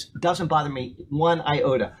prophecy updates. It doesn't bother me one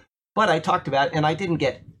iota. But I talked about it, and I didn't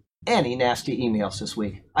get any nasty emails this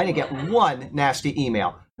week. I didn't get one nasty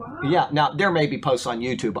email. Wow. Yeah, now there may be posts on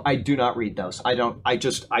YouTube. I do not read those. I don't.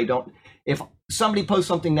 If somebody posts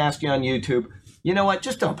something nasty on YouTube, you know what?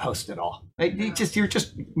 Just don't post it all. You're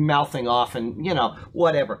just mouthing off and,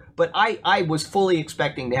 whatever. But I was fully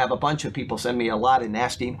expecting to have a bunch of people send me a lot of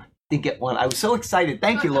nasty. Didn't get one. I was so excited.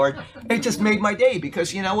 Thank you, Lord. It just made my day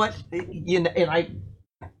because you know what?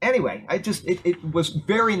 Anyway, it was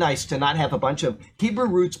very nice to not have a bunch of Hebrew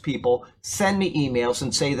roots people send me emails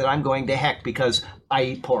and say that I'm going to heck because I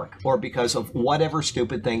eat pork or because of whatever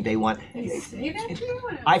stupid thing they want. They say that to you?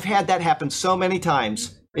 I've had that happen so many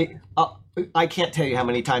times. I can't tell you how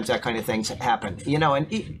many times that kind of things happen.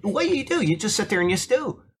 And what do? You just sit there and you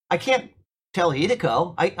stew. I can't tell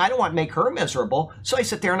Hideko. I don't want to make her miserable, so I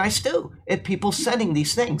sit there and I stew at people sending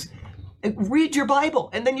these things. Read your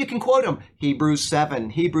Bible, and then you can quote them. Hebrews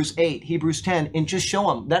 7, Hebrews 8, Hebrews 10, and just show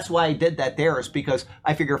them. That's why I did that there, is because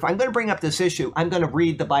I figure if I'm going to bring up this issue, I'm going to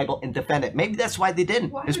read the Bible and defend it. Maybe that's why they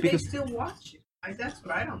didn't. Why It's do because they still watch you? That's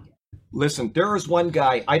what I don't get. Listen, there is one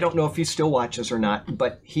guy, I don't know if he still watches or not,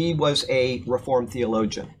 but he was a Reformed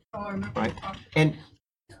theologian, Oh, I remember. right? And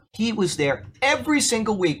he was there every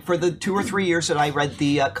single week for the 2 or 3 years that I read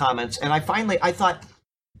the comments. And I thought,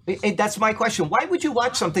 that's my question. Why would you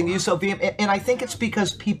watch something you so vehement? And I think it's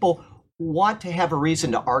because people want to have a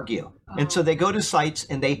reason to argue. And so they go to sites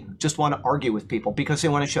and they just want to argue with people because they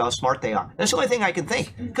want to show how smart they are. That's the only thing I can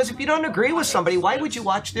think. Because if you don't agree with somebody, why would you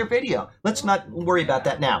watch their video? Let's not worry about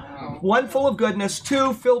that now. 1, full of goodness.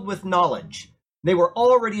 2, filled with knowledge. They were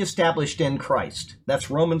already established in Christ. That's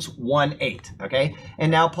Romans 1:8, okay?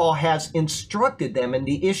 And now Paul has instructed them in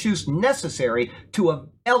the issues necessary to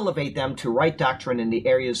elevate them to right doctrine in the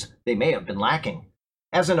areas they may have been lacking.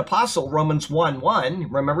 As an apostle, Romans 1:1,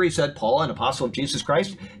 remember he said, Paul, an apostle of Jesus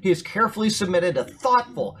Christ, he has carefully submitted a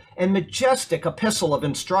thoughtful and majestic epistle of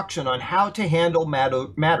instruction on how to handle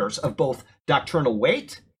matters of both doctrinal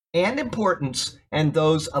weight and importance and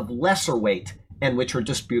those of lesser weight and which are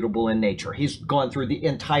disputable in nature. He's gone through the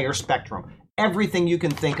entire spectrum. Everything you can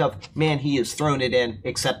think of, man, he has thrown it in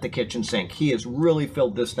except the kitchen sink. He has really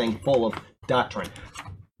filled this thing full of doctrine.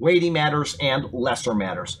 Weighty matters and lesser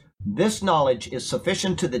matters. This knowledge is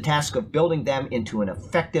sufficient to the task of building them into an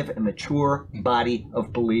effective and mature body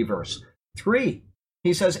of believers. 3,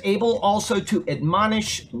 he says, able also to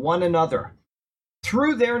admonish one another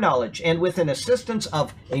through their knowledge and with an assistance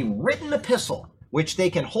of a written epistle, which they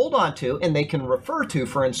can hold on to and they can refer to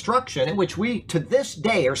for instruction, in which we to this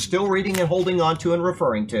day are still reading and holding on to and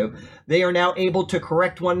referring to. They are now able to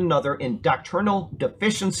correct one another in doctrinal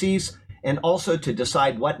deficiencies and also to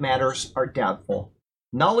decide what matters are doubtful.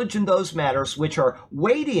 Knowledge in those matters which are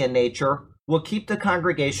weighty in nature will keep the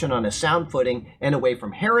congregation on a sound footing and away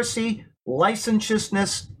from heresy,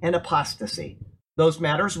 licentiousness, and apostasy. Those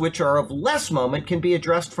matters which are of less moment can be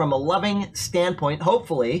addressed from a loving standpoint,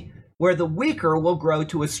 hopefully, where the weaker will grow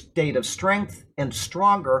to a state of strength and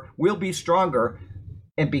will be stronger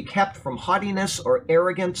and be kept from haughtiness or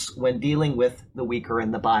arrogance when dealing with the weaker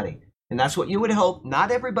in the body. And that's what you would hope. Not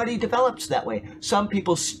everybody develops that way. Some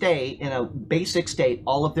people stay in a basic state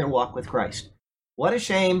all of their walk with Christ. What a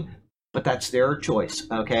shame, but that's their choice,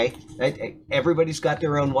 okay? Everybody's got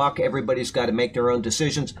their own walk. Everybody's got to make their own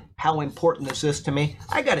decisions. How important is this to me?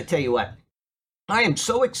 I got to tell you what. I am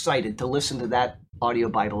so excited to listen to that audio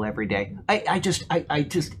Bible every day. I just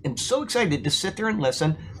am so excited to sit there and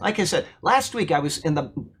listen. Like I said, last week I was in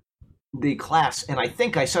the class, and I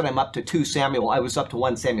think I said I'm up to 2 Samuel. I was up to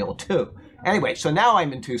 1 Samuel 2. Anyway, so now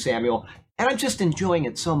I'm in 2 Samuel, and I'm just enjoying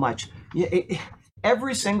it so much.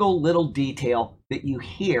 Every single little detail that you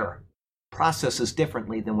hear processes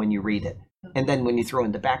differently than when you read it. And then when you throw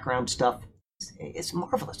in the background stuff, it's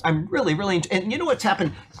marvelous. I'm really, really, and you know what's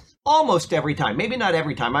happened? Almost every time, maybe not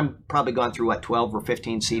every time. I'm probably gone through, 12 or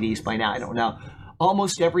 15 CDs by now. I don't know.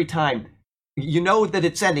 Almost every time, you know that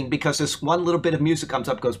it's ending because this one little bit of music comes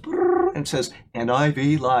up, goes, and says,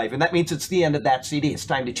 NIV Live. And that means it's the end of that CD. It's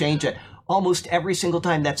time to change it. Almost every single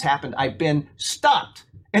time that's happened, I've been stopped.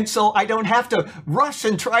 And so I don't have to rush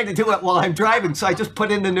and try to do it while I'm driving. So I just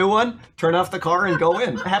put in the new one, turn off the car, and go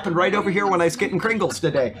in. It happened right over here when I was getting Kringles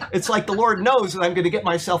today. It's like the Lord knows that I'm going to get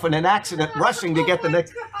myself in an accident rushing to get the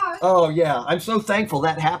next. Oh, yeah. I'm so thankful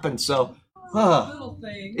that happened. So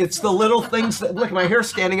it's the little things that, look, my hair's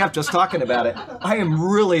standing up just talking about it. I am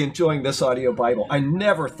really enjoying this audio Bible. I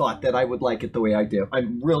never thought that I would like it the way I do.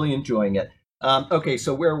 I'm really enjoying it. Okay,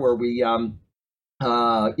 so where were we?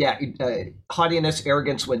 haughtiness,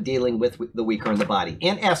 arrogance when dealing with the weaker in the body.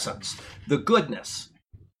 In essence, the goodness,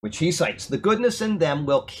 which he cites, the goodness in them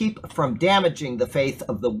will keep from damaging the faith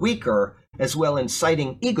of the weaker, as well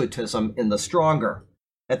inciting egotism in the stronger.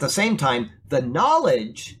 At the same time, the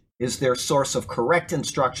knowledge is their source of correct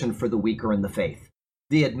instruction for the weaker in the faith.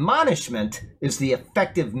 The admonishment is the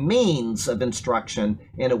effective means of instruction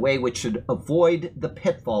in a way which should avoid the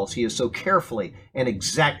pitfalls he is so carefully and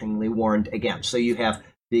exactingly warned against. So you have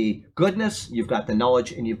the goodness, you've got the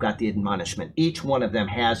knowledge, and you've got the admonishment. Each one of them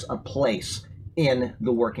has a place in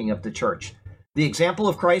the working of the church. The example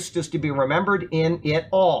of Christ is to be remembered in it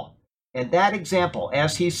all. And that example,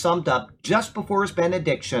 as he summed up just before his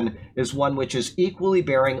benediction, is one which is equally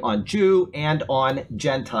bearing on Jew and on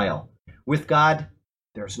Gentile. With God,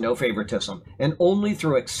 there's no favoritism, and only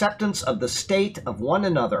through acceptance of the state of one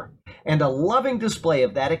another and a loving display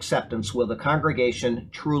of that acceptance will the congregation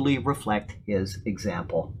truly reflect his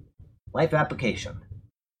example. Life application.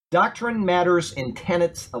 Doctrine matters in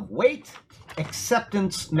tenets of weight.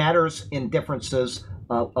 Acceptance matters in differences,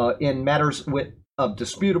 in matters of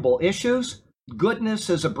disputable issues. Goodness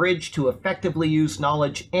as a bridge to effectively use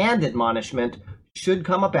knowledge and admonishment should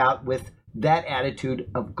come about with that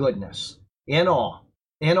attitude of goodness. In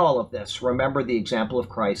all of this, remember the example of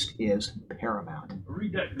Christ is paramount.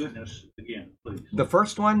 Read that goodness again, please. The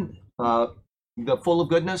first one, the full of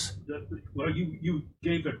goodness? Well, you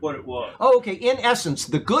gave it what it was. Oh, okay. In essence,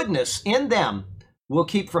 the goodness in them will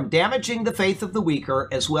keep from damaging the faith of the weaker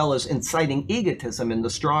as well as inciting egotism in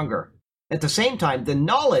the stronger. At the same time, the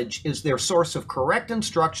knowledge is their source of correct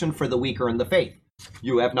instruction for the weaker in the faith.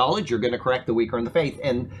 You have knowledge, you're going to correct the weaker in the faith.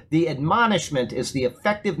 And the admonishment is the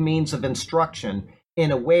effective means of instruction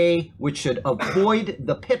in a way which should avoid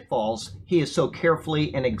the pitfalls he is so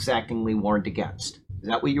carefully and exactingly warned against. Is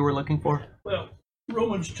that what you were looking for? Well,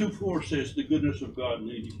 Romans 2:4 says the goodness of God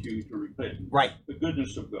leads you to repentance. Right. The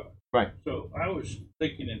goodness of God. Right. So I was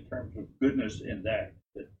thinking in terms of goodness in that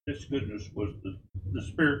this goodness was the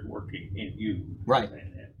Spirit working in you. Right.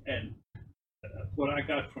 And what I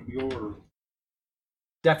got from your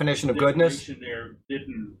Definition of goodness? definition there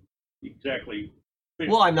didn't exactly fit.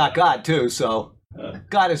 Well, I'm not God, too, so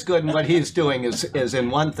God is good, and what he's doing is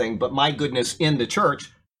in one thing, but my goodness in the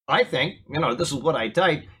church, I think, this is what I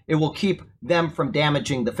typed, it will keep them from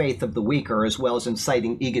damaging the faith of the weaker as well as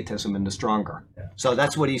inciting egotism in the stronger. Yeah. So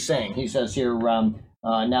that's what he's saying. He says here,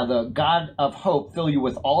 now the God of hope fill you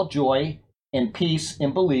with all joy and peace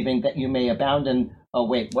in believing that you may abound in,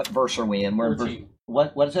 wait, what verse are we in? We're in 14.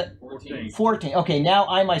 What is it? 14. 14. Okay, now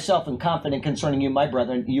I myself am confident concerning you, my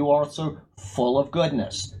brethren, you are also full of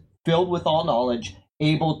goodness, filled with all knowledge,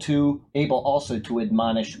 able also to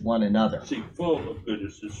admonish one another. See, full of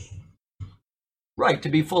goodness is Right, to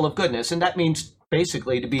be full of goodness, and that means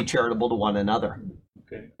basically to be charitable to one another.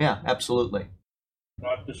 okay, Yeah, absolutely.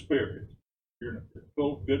 not the Spirit. You're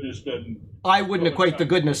full of goodness doesn't. I wouldn't equate the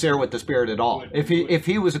goodness there with the Spirit at all. If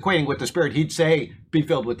he was equating with the Spirit, he'd say, be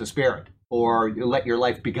filled with the Spirit, or you let your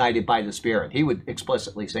life be guided by the Spirit. He would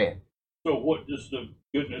explicitly say it. So what does the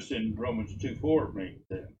goodness in Romans 2:4 mean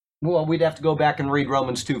then? Well, we'd have to go back and read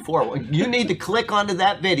Romans 2:4. You need to click onto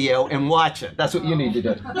that video and watch it. That's what you need to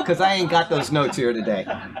do, because I ain't got those notes here today.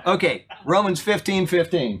 Okay, Romans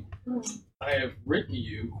 15:15. I have written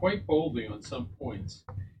you quite boldly on some points,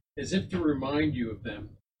 as if to remind you of them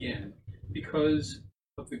again, because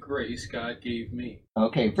of the grace God gave me.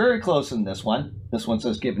 Okay, very close in this one. This one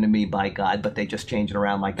says given to me by God, but they just change it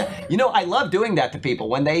around like that. I love doing that to people.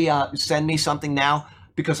 When they send me something now,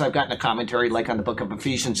 because I've gotten a commentary like on the book of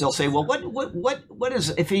Ephesians, they'll say, well, what does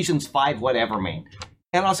Ephesians 5 whatever mean?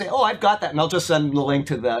 And I'll say, oh, I've got that. And I'll just send them the link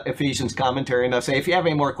to the Ephesians commentary. And I'll say, if you have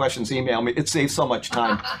any more questions, email me. It saves so much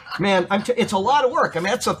time. Man, it's a lot of work. I mean,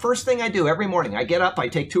 that's the first thing I do every morning. I get up, I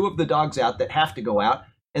take 2 of the dogs out that have to go out.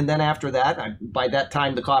 And then after that, by that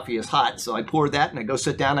time, the coffee is hot. So I pour that and I go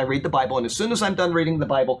sit down, I read the Bible. And as soon as I'm done reading the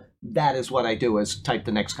Bible, that is what I do, is type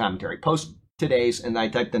the next commentary. Post today's and I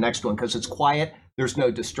type the next one because it's quiet. There's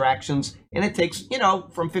no distractions. And it takes,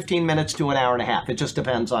 from 15 minutes to an hour and a half. It just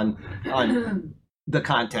depends on the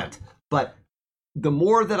content. But the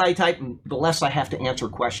more that I type, the less I have to answer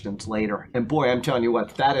questions later. And boy, I'm telling you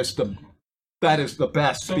what, that is the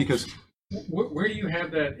best. So, because where do you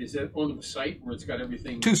have that? Is that on the site where it's got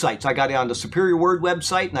everything? 2 sites. I got it on the Superior Word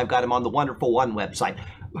website, and I've got them on the Wonderful One website.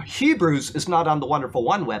 Hebrews is not on the Wonderful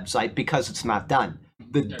One website because it's not done.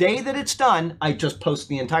 The day that it's done, I just post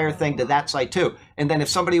the entire thing to that site too. And then if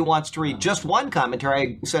somebody wants to read just one commentary,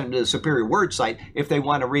 I send them to the Superior Word site. If they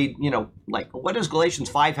want to read, like, what does Galatians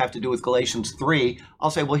 5 have to do with Galatians 3?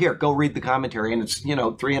 I'll say, well, here, go read the commentary. And it's,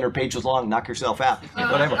 300 pages long. Knock yourself out.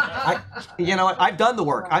 Whatever. You know what? I've done the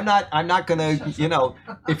work. I'm not going to,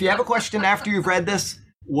 if you have a question after you've read this,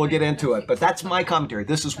 we'll get into it. But that's my commentary.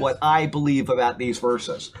 This is what I believe about these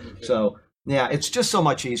verses. So, yeah, it's just so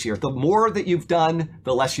much easier. The more that you've done,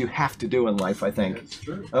 the less you have to do in life, I think. That's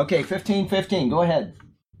true. Okay, 15:15. Go ahead.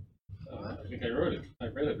 I think I wrote it. I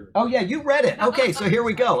read it. Oh, yeah, you read it. Okay, so here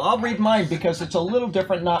we go. I'll read mine because it's a little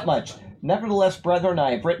different, not much. Nevertheless, brethren,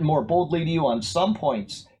 I have written more boldly to you on some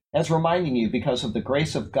points, as reminding you because of the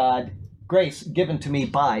grace of God, grace given to me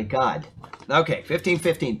by God. Okay,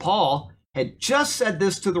 15:15. Paul had just said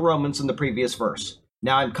this to the Romans in the previous verse.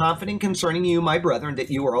 Now I'm confident concerning you, my brethren, that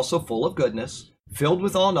you are also full of goodness, filled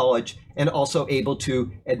with all knowledge, and also able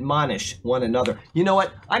to admonish one another. You know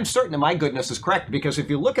what? I'm certain that my goodness is correct, because if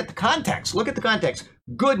you look at the context,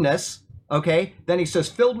 goodness, okay, then he says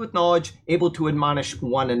filled with knowledge, able to admonish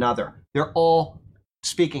one another. They're all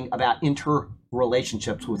speaking about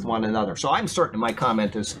interrelationships with one another. So I'm certain my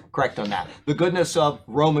comment is correct on that. The goodness of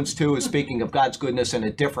Romans 2 is speaking of God's goodness in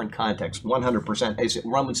a different context, 100%. Is it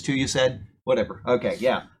Romans 2 you said? Whatever. Okay,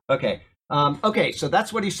 yeah. Okay. Okay, so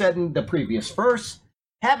that's what he said in the previous verse.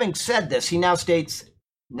 Having said this, he now states,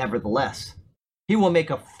 nevertheless, he will make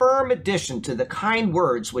a firm addition to the kind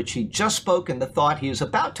words which he just spoke in the thought he is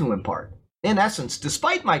about to impart. In essence,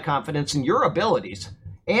 despite my confidence in your abilities,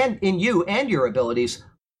 and in you and your abilities,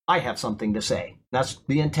 I have something to say. That's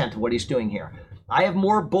the intent of what he's doing here. I have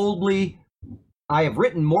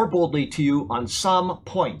written more boldly to you on some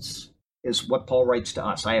points, is what Paul writes to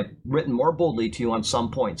us. I have written more boldly to you on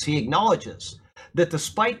some points. He acknowledges that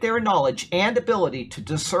despite their knowledge and ability to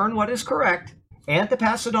discern what is correct and to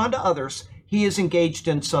pass it on to others, he is engaged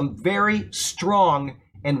in some very strong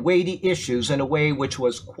and weighty issues in a way which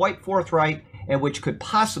was quite forthright and which could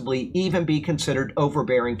possibly even be considered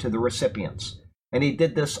overbearing to the recipients. And he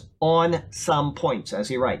did this on some points, as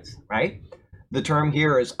he writes, right? The term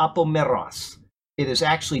here is apomeros. It is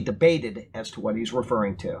actually debated as to what he's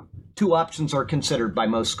referring to. Two options are considered by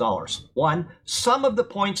most scholars. One, some of the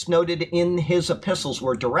points noted in his epistles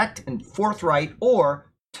were direct and forthright,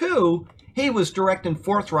 or two, he was direct and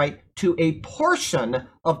forthright to a portion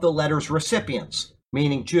of the letter's recipients,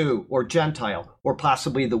 meaning Jew or Gentile, or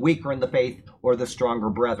possibly the weaker in the faith or the stronger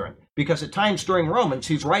brethren. Because at times during Romans,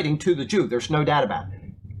 he's writing to the Jew. There's no doubt about it.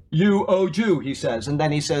 You, O Jew, he says. And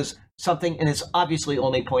then he says something, and it's obviously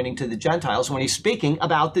only pointing to the Gentiles when he's speaking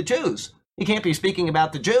about the Jews. He can't be speaking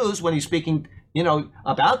about the Jews when he's speaking,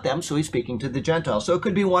 about them, so he's speaking to the Gentiles. So it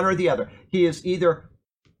could be one or the other. He is either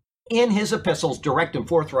in his epistles direct and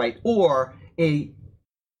forthright, or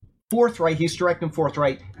he's direct and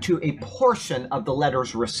forthright to a portion of the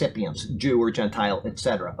letter's recipients, Jew or Gentile,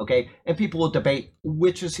 etc. Okay? And people will debate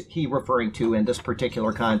which is he referring to in this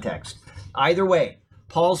particular context. Either way,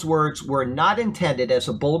 Paul's words were not intended as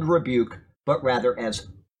a bold rebuke, but rather as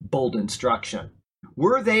bold instruction.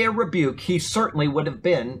 Were they a rebuke, he certainly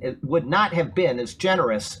would not have been as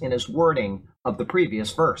generous in his wording of the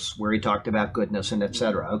previous verse, where he talked about goodness and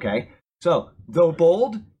etc. Okay? So, though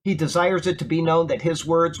bold, he desires it to be known that his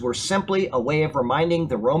words were simply a way of reminding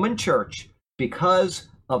the Roman church because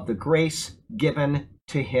of the grace given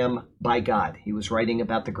to him by God. He was writing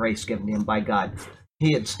about the grace given to him by God.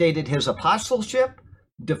 He had stated his apostleship,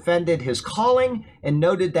 defended his calling, and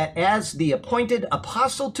noted that as the appointed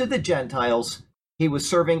apostle to the Gentiles, he was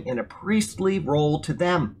serving in a priestly role to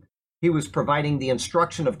them. He was providing the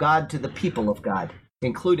instruction of God to the people of God,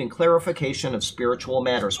 including clarification of spiritual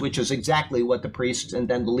matters, which is exactly what the priests and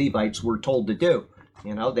then the Levites were told to do.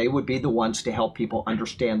 They would be the ones to help people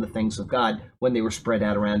understand the things of God when they were spread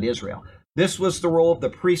out around Israel. This was the role of the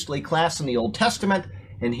priestly class in the Old Testament,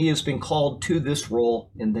 and he has been called to this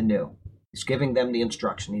role in the New. He's giving them the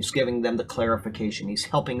instruction. He's giving them the clarification. He's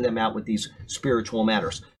helping them out with these spiritual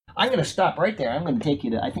matters. I'm going to stop right there. I'm going to take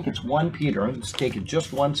you to, I think it's 1 Peter. I'm going to take it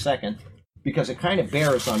just 1 second, because it kind of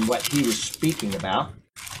bears on what he was speaking about.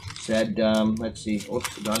 Said, let's see,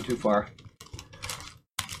 oops, gone too far.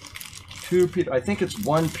 2 Peter, I think it's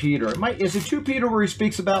 1 Peter. Is it 2 Peter where he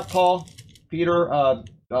speaks about Paul? Peter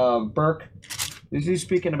Burke? Is he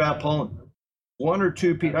speaking about Paul? 1 or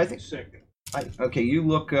 2 Peter? I think. Okay, you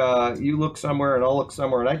look somewhere and I'll look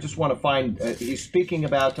somewhere, and I just want to find, he's speaking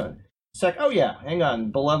about, oh yeah, hang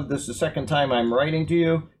on, beloved, this is the second time I'm writing to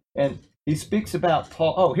you, and he speaks about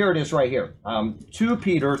Paul. Oh, here it is right here. 2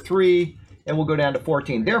 Peter 3, and we'll go down to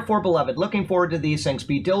 14. Therefore, beloved, looking forward to these things,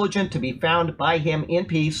 be diligent to be found by him in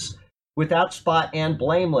peace, without spot and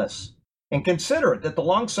blameless. And consider that the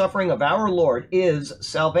long suffering of our Lord is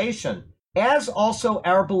salvation, as also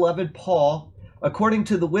our beloved Paul, according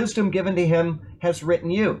to the wisdom given to him, has written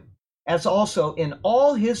you, as also in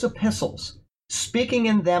all his epistles, speaking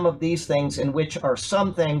in them of these things, in which are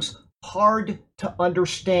some things hard to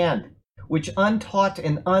understand, which untaught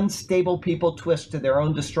and unstable people twist to their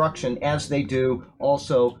own destruction, as they do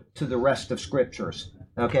also to the rest of scriptures.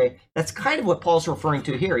 Okay, that's kind of what Paul's referring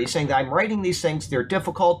to here. He's saying that I'm writing these things, they're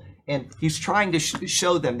difficult, and he's trying to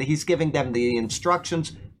show them that he's giving them the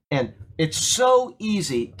instructions. And it's so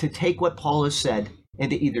easy to take what Paul has said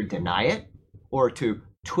and to either deny it or to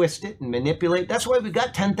twist it and manipulate. That's why we've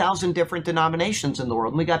got 10,000 different denominations in the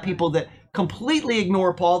world. And we got people that completely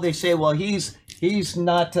ignore Paul. They say, well, he's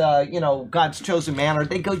not, God's chosen man, or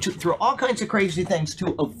they go through all kinds of crazy things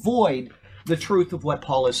to avoid the truth of what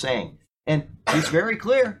Paul is saying. And he's very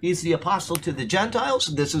clear. He's the apostle to the Gentiles.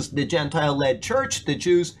 This is the Gentile-led church. The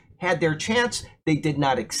Jews had their chance. They did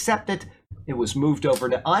not accept it. It was moved over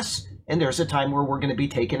to us. And there's a time where we're going to be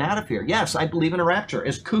taken out of here. Yes, I believe in a rapture.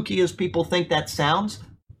 As kooky as people think that sounds,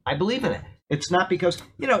 I believe in it. It's not because,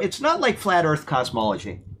 it's not like flat earth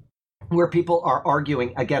cosmology, where people are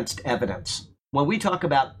arguing against evidence. When we talk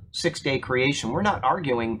about six-day creation, we're not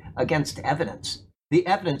arguing against evidence. The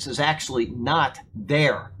evidence is actually not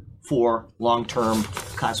there for long-term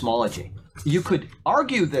cosmology. You could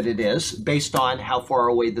argue that it is based on how far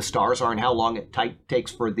away the stars are and how long it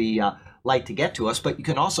takes for the light to get to us, but you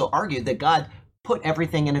can also argue that God put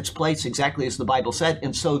everything in its place exactly as the Bible said,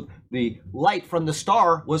 and so the light from the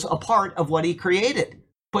star was a part of what he created.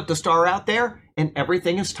 Put the star out there, and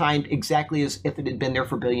everything is timed exactly as if it had been there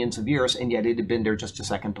for billions of years, and yet it had been there just a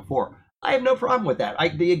second before. I have no problem with that.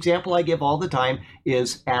 The example I give all the time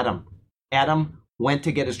is Adam. Adam went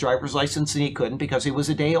to get his driver's license, and he couldn't because he was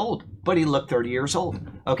a day old, but he looked 30 years old.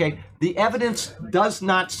 Okay, the evidence does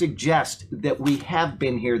not suggest that we have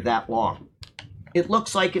been here that long. It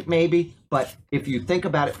looks like it maybe, but if you think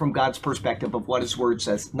about it from God's perspective of what his word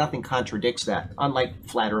says, nothing contradicts that, unlike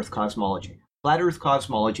flat earth cosmology. Flat earth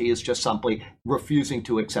cosmology is just simply refusing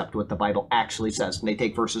to accept what the Bible actually says, and they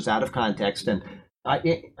take verses out of context. And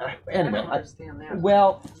anyway, I don't understand that.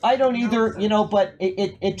 well, I don't either, but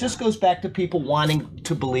it just goes back to people wanting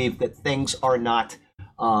to believe that things are not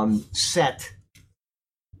set.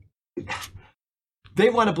 They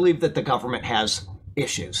want to believe that the government has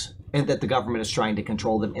issues and that the government is trying to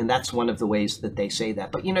control them. And that's one of the ways that they say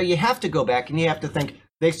that. But, you have to go back and you have to think.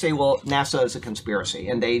 They say, well, NASA is a conspiracy,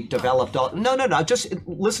 and they developed all... No, just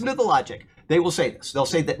listen to the logic. They will say this. They'll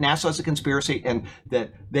say that NASA is a conspiracy and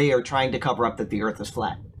that they are trying to cover up that the Earth is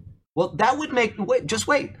flat. Well, that would make... Just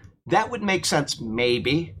wait. That would make sense,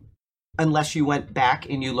 maybe, unless you went back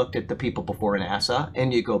and you looked at the people before NASA,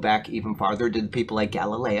 and you go back even farther to the people like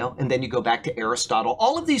Galileo, and then you go back to Aristotle.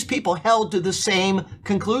 All of these people held to the same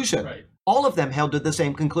conclusion. Right. All of them held to the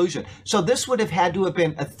same conclusion. So this would have had to have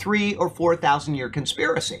been a 3,000 or 4,000 year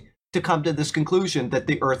conspiracy to come to this conclusion that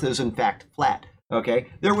the Earth is in fact flat. Okay,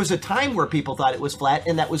 there was a time where people thought it was flat,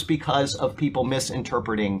 and that was because of people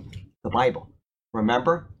misinterpreting the Bible.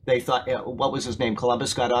 Remember, they thought, what was his name?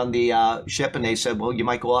 Columbus got on the ship, and they said, well, you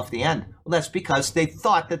might go off the end. Well, that's because they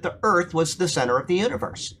thought that the Earth was the center of the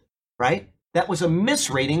universe, right? That was a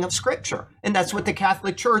misreading of Scripture, and that's what the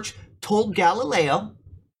Catholic Church told Galileo.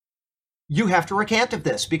 You have to recant of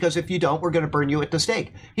this, because if you don't, we're going to burn you at the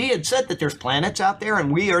stake. He had said that there's planets out there, and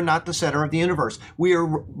we are not the center of the universe. We are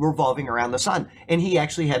revolving around the sun. And he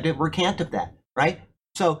actually had to recant of that, right?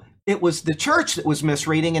 So it was the church that was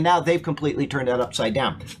misreading, and now they've completely turned that upside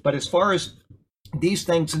down. But as far as these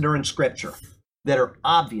things that are in Scripture, that are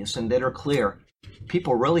obvious and that are clear,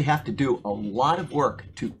 people really have to do a lot of work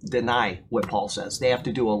to deny what Paul says. They have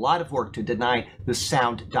to do a lot of work to deny the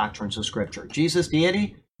sound doctrines of Scripture. Jesus'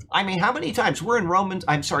 deity, I mean, how many times? We're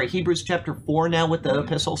in Hebrews chapter 4 now with the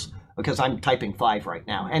epistles, because I'm typing 5 right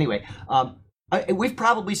now. Anyway, we've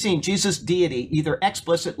probably seen Jesus' deity either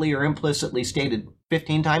explicitly or implicitly stated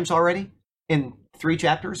 15 times already in 3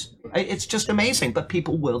 chapters. It's just amazing, but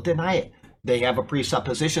people will deny it. They have a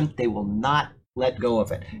presupposition. They will not let go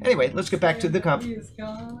of it. Anyway, let's get back to the... He is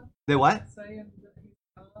God. They what? Saying that he's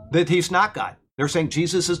God. That he's not God. They're saying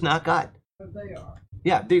Jesus is not God. But they are.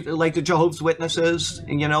 Yeah, like the Jehovah's Witnesses,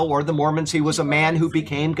 or the Mormons, he was a man who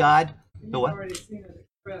became God. You've The what? already seen it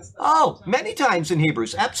expressed. Oh, many times in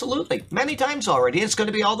Hebrews, absolutely. Many times already. It's going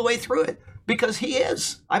to be all the way through it, because he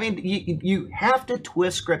is. I mean, you have to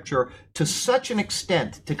twist Scripture to such an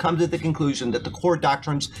extent to come to the conclusion that the core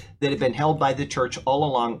doctrines that have been held by the church all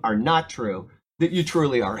along are not true, that you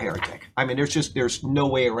truly are a heretic. I mean, there's no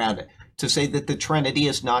way around it. To say that the Trinity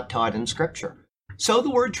is not taught in Scripture. So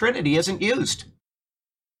the word Trinity isn't used.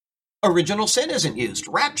 Original sin isn't used.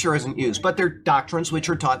 Rapture isn't used, but they're doctrines which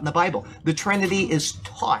are taught in the Bible. The Trinity is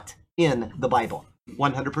taught in the Bible,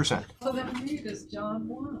 100%. So then read is John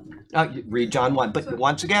 1. Read John 1, but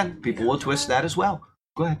once again, people will twist that as well.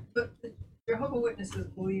 Go ahead. But the Jehovah Witnesses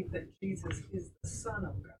believe that Jesus is the Son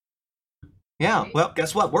of God. Yeah, well,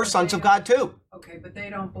 guess what? We're sons of God too. Okay, but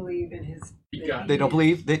they don't believe in his. Begotten. They don't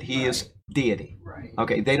believe that he is deity. Right.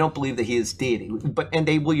 Okay, they don't believe that he is deity. And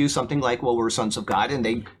they will use something like, well, we're sons of God, and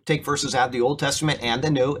they take verses out of the Old Testament and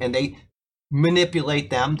the New, and they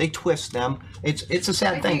manipulate them, they twist them. It's a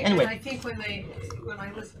sad thing. Anyway. And I think when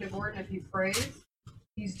I listen to Gordon, if he prays,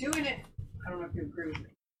 he's doing it. I don't know if you agree with me.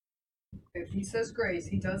 If he says grace,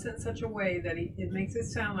 he does it in such a way that it makes it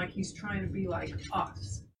sound like he's trying to be like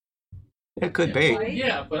us. It could be. Right?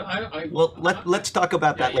 Yeah, but I Well, let's talk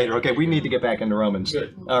about that later. Okay, we need to get back into Romans.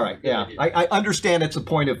 Good. All right, yeah. I understand it's a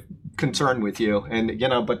point of concern with you, and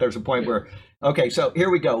but there's a point where, okay, so here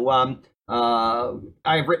we go.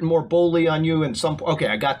 I've written more boldly on you and some, okay,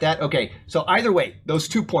 I got that. Okay, so either way, those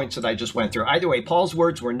 2 points that I just went through, either way, Paul's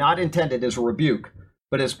words were not intended as a rebuke,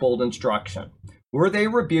 but as bold instruction. Were they a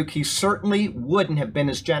rebuke, he certainly wouldn't have been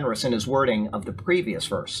as generous in his wording of the previous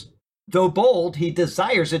verse. Though bold, he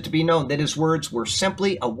desires it to be known that his words were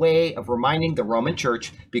simply a way of reminding the Roman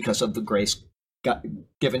church because of the grace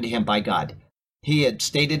given to him by God. He had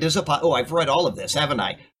stated his I've read all of this, haven't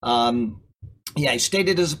I? He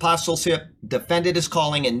stated his apostleship, defended his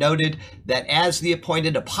calling, and noted that as the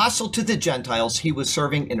appointed apostle to the Gentiles, he was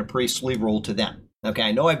serving in a priestly role to them. Okay,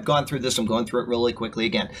 I know I've gone through this. I'm going through it really quickly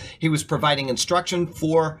again. He was providing instruction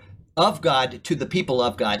of God to the people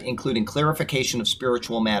of God, including clarification of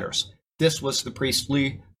spiritual matters. This was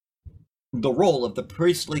the role of the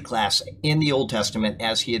priestly class in the Old Testament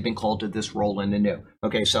as he had been called to this role in the New.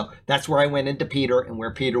 Okay, so that's where I went into Peter and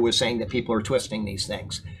where Peter was saying that people are twisting these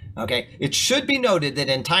things. Okay, it should be noted that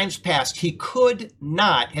in times past, he could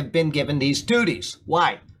not have been given these duties.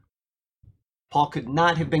 Why? Paul could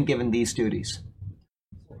not have been given these duties.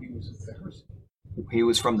 He was a Pharisee. He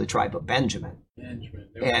was from the tribe of Benjamin. Benjamin.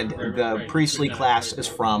 And the priestly class is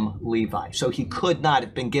from Levi. So he could not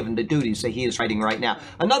have been given the duties that he is writing right now.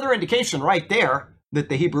 Another indication right there that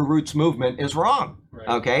the Hebrew roots movement is wrong,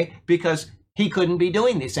 okay? Because he couldn't be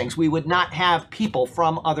doing these things. We would not have people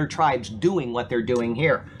from other tribes doing what they're doing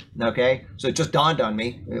here, okay? So it just dawned on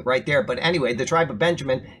me right there. But anyway, the tribe of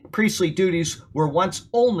Benjamin, priestly duties were once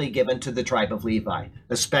only given to the tribe of Levi,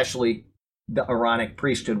 especially the Aaronic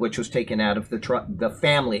priesthood, which was taken out of the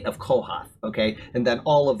family of Kohath, okay? And then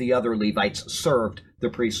all of the other Levites served the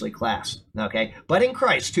priestly class, okay? But in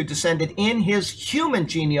Christ, who descended in his human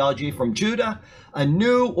genealogy from Judah, a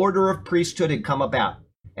new order of priesthood had come about.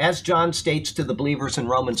 As John states to the believers in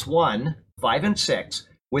Romans 1, 5 and 6,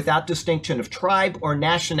 without distinction of tribe or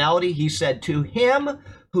nationality, he said, to him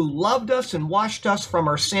who loved us and washed us from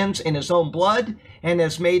our sins in his own blood and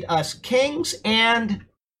has made us kings and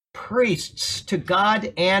priests to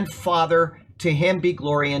God and Father, to him be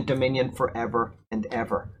glory and dominion forever and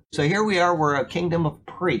ever. So here we are, we're a kingdom of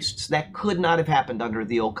priests. That could not have happened under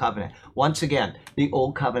the old covenant. Once again, the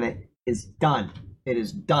old covenant is done. It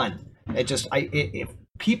is done. If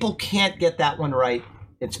people can't get that one right,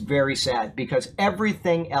 it's very sad because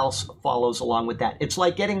everything else follows along with that. It's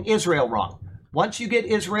like getting Israel wrong. Once you get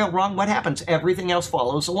Israel wrong, what happens? Everything else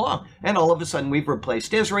follows along. And all of a sudden, we've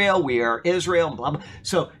replaced Israel. We are Israel, blah, blah.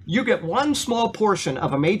 So you get one small portion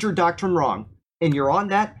of a major doctrine wrong, and you're on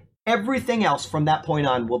that. Everything else from that point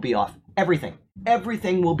on will be off. Everything.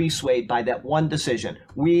 Everything will be swayed by that one decision.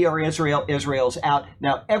 We are Israel. Israel's out.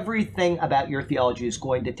 Now, everything about your theology is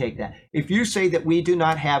going to take that. If you say that we do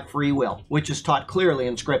not have free will, which is taught clearly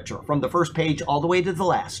in Scripture, from the first page all the way to the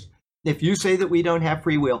last, if you say that we don't have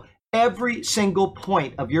free will, every single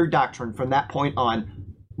point of your doctrine from that point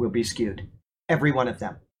on will be skewed. Every one of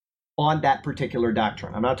them on that particular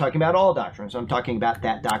doctrine. I'm not talking about all doctrines. I'm talking about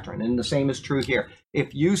that doctrine. And the same is true here.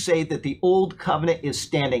 If you say that the old covenant is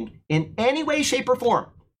standing in any way, shape, or form,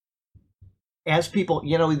 as people,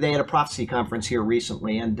 they had a prophecy conference here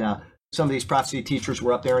recently, and some of these prophecy teachers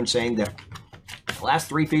were up there and saying that the last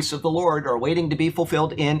 3 feasts of the Lord are waiting to be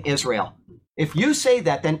fulfilled in Israel. If you say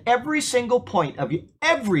that, then every single point of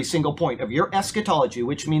your eschatology,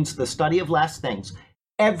 which means the study of last things,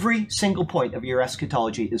 every single point of your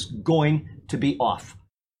eschatology is going to be off.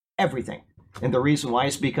 Everything. And the reason why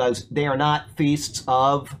is because they are not feasts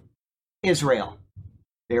of Israel.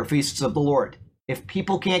 They are feasts of the Lord. If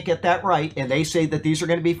people can't get that right, and they say that these are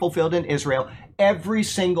going to be fulfilled in Israel, every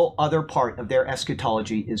single other part of their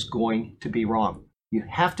eschatology is going to be wrong. You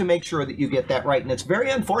have to make sure that you get that right. And it's very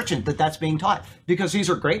unfortunate that that's being taught, because these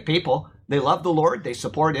are great people. They love the Lord. They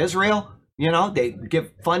support Israel. They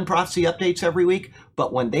give fun prophecy updates every week.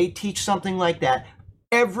 But when they teach something like that,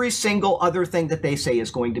 every single other thing that they say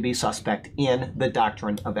is going to be suspect in the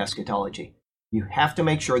doctrine of eschatology. You have to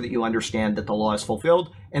make sure that you understand that the law is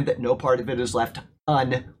fulfilled and that no part of it is left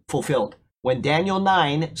unfulfilled. When Daniel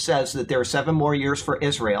 9 says that there are 7 more years for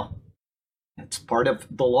Israel, it's part of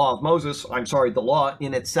the law of Moses. The law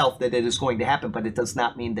in itself, that it is going to happen, but it does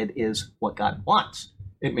not mean that it is what God wants.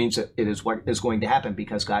 It means that it is what is going to happen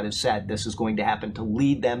because God has said this is going to happen to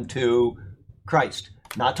lead them to Christ,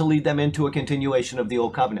 not to lead them into a continuation of the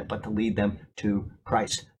old covenant, but to lead them to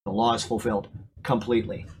Christ. The law is fulfilled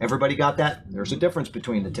completely. Everybody got that? There's a difference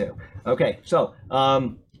between the two. Okay, so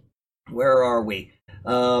where are we?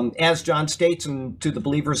 As John states to the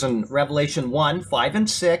believers in Revelation 1, 5, and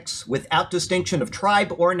 6, without distinction of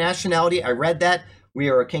tribe or nationality, I read that. We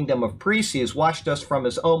are a kingdom of priests. He has washed us from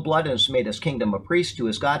his own blood and has made us kingdom of priests to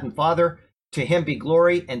his God and Father. To him be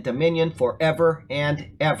glory and dominion forever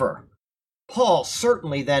and ever. Paul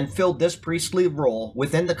certainly then filled this priestly role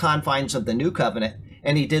within the confines of the new covenant,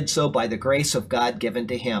 and he did so by the grace of God given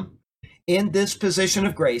to him. In this position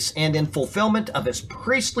of grace and in fulfillment of his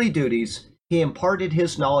priestly duties, he imparted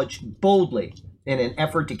his knowledge boldly in an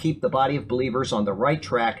effort to keep the body of believers on the right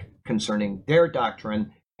track concerning their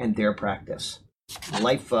doctrine and their practice.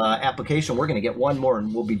 Life application, we're going to get one more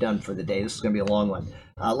and we'll be done for the day. This is going to be a long one.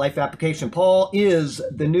 Life application, Paul is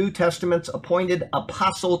the New Testament's appointed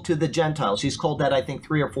apostle to the Gentiles. He's called that, I think,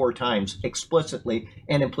 3 or 4 times, explicitly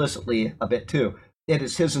and implicitly a bit too. It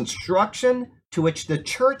is his instruction to which the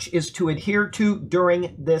church is to adhere to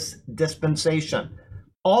during this dispensation.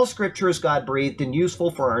 All scripture is God-breathed and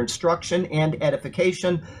useful for our instruction and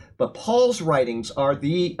edification, but Paul's writings are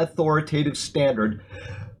the authoritative standard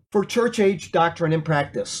for church-age doctrine and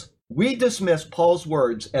practice. We dismiss Paul's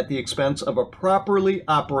words at the expense of a properly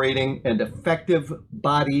operating and effective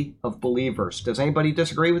body of believers. Does anybody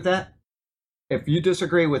disagree with that? If you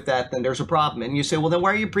disagree with that, then there's a problem. And you say, well, then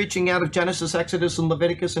why are you preaching out of Genesis, Exodus, and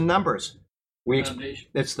Leviticus and Numbers?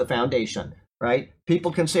 It's the foundation, right?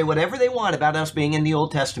 People can say whatever they want about us being in the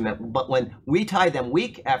Old Testament, but when we tie them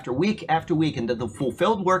week after week after week into the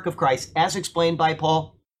fulfilled work of Christ, as explained by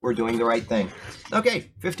Paul, we're doing the right thing.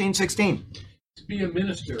 Okay, 15:16. To be a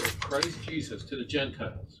minister of Christ Jesus to the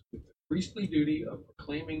Gentiles, with the priestly duty of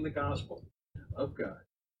proclaiming the gospel of God,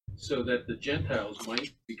 so that the Gentiles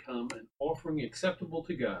might become an offering acceptable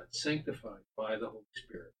to God, sanctified by the Holy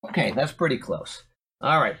Spirit. Okay, that's pretty close.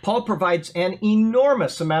 All right, Paul provides an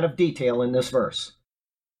enormous amount of detail in this verse.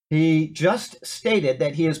 He just stated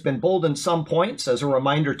that he has been bold in some points as a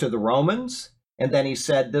reminder to the Romans, and then he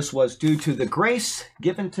said this was due to the grace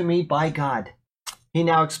given to me by God. He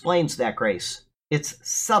now explains that grace, its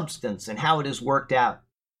substance, and how it is worked out.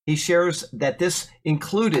 He shares that this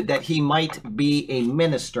included that he might be a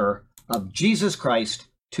minister of Jesus Christ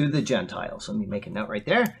to the Gentiles. Let me make a note right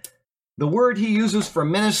there. The word he uses for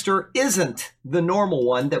minister isn't the normal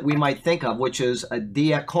one that we might think of, which is a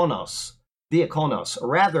diakonos. Diakonos.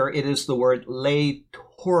 Rather, it is the word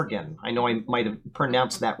leitorgan. I know I might have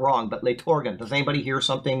pronounced that wrong, but leitorgan. Does anybody hear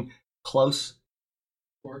something close?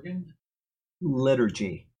 Organ?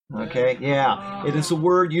 Liturgy. Okay, yeah. It is a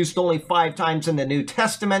word used only 5 times in the New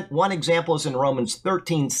Testament. One example is in Romans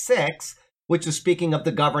 13:6, which is speaking of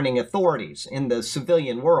the governing authorities in the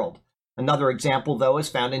civilian world. Another example, though, is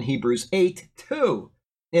found in Hebrews 8:2.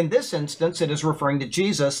 In this instance, it is referring to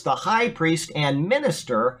Jesus, the high priest and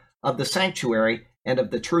minister of the sanctuary and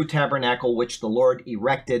of the true tabernacle which the Lord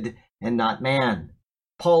erected and not man.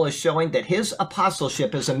 Paul is showing that his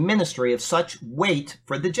apostleship is a ministry of such weight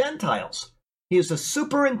for the Gentiles. He is a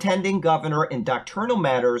superintending governor in doctrinal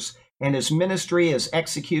matters, and his ministry is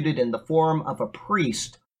executed in the form of a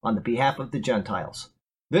priest on the behalf of the Gentiles.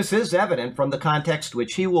 This is evident from the context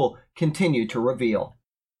which he will continue to reveal.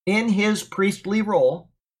 In his priestly role,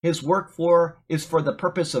 his work is for the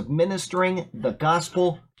purpose of ministering the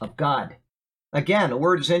gospel of God. Again, a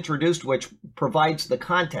word is introduced which provides the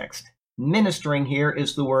context. Ministering here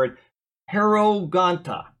is the word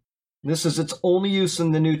heroganta. This is its only use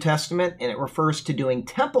in the New Testament, and it refers to doing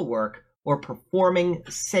temple work or performing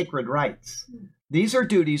sacred rites. These are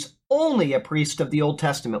duties only a priest of the Old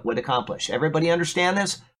Testament would accomplish. Everybody understand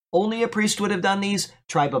this? Only a priest would have done these.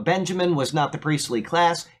 Tribe of Benjamin was not the priestly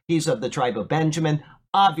class. He's of the tribe of Benjamin.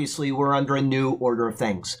 Obviously, we're under a new order of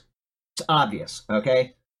things. It's obvious,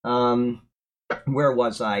 okay? Where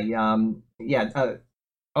was I?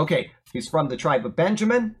 Okay, he's from the tribe of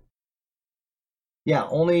Benjamin. Yeah,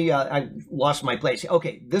 only, I lost my place.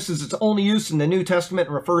 Okay, this is its only use in the New Testament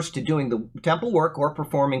and refers to doing the temple work or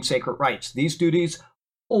performing sacred rites. These duties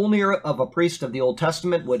only of a priest of the Old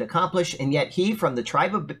Testament would accomplish, and yet he from the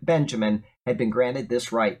tribe of Benjamin had been granted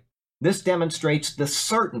this right. This demonstrates the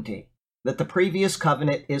certainty that the previous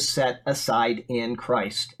covenant is set aside in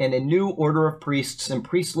Christ, and a new order of priests and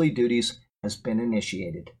priestly duties has been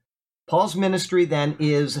initiated. Paul's ministry then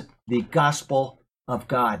is the gospel of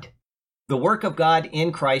God. The work of God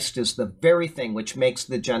in Christ is the very thing which makes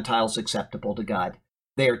the Gentiles acceptable to God.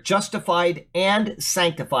 They are justified and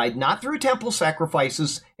sanctified not through temple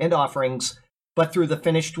sacrifices and offerings, but through the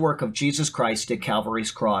finished work of Jesus Christ at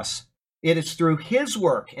Calvary's cross. It is through his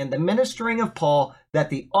work and the ministering of Paul that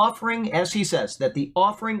the offering, as he says, that the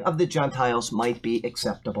offering of the Gentiles might be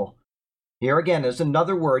acceptable. Here again is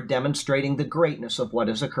another word demonstrating the greatness of what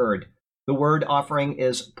has occurred. The word offering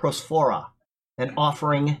is prosphora, an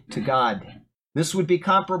offering to God. This would be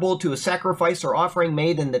comparable to a sacrifice or offering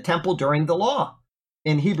made in the temple during the law.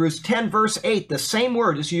 In Hebrews 10, verse 8, the same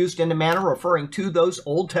word is used in a manner referring to those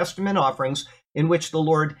Old Testament offerings in which the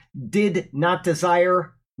Lord did not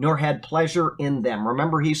desire nor had pleasure in them.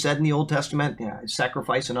 Remember, he said in the Old Testament,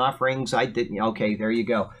 sacrifice and offerings, I didn't. Okay, there you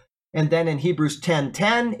go. And then in Hebrews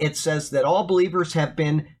 10:10, it says that all believers have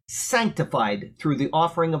been sanctified through the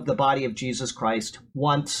offering of the body of Jesus Christ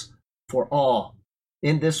once for all.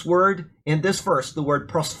 In this verse, the word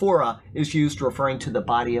prosphora is used referring to the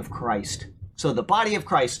body of Christ. So the body of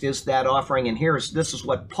Christ is that offering, and this is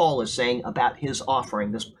what Paul is saying about his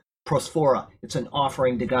offering, this prosphora. It's an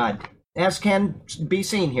offering to God. As can be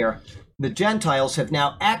seen here, the Gentiles have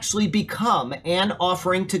now actually become an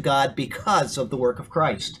offering to God because of the work of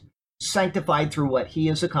Christ, sanctified through what he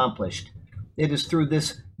has accomplished. It is through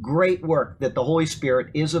this great work that the Holy Spirit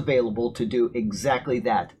is available to do exactly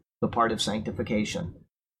that, the part of sanctification.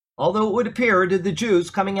 Although it would appear to the Jews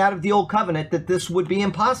coming out of the Old Covenant that this would be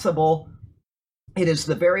impossible, it is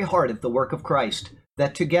the very heart of the work of Christ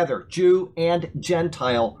that together Jew and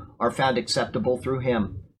Gentile are found acceptable through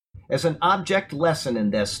him. As an object lesson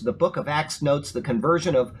in this, the book of Acts notes the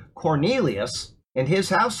conversion of Cornelius and his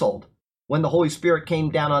household. When the Holy Spirit came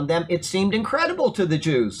down on them, it seemed incredible to the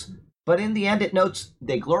Jews. But in the end, it notes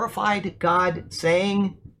they glorified God,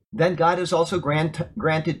 saying, then God has also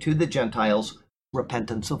granted to the Gentiles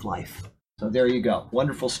repentance of life. So there you go.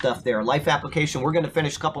 Wonderful stuff there. Life application. We're going to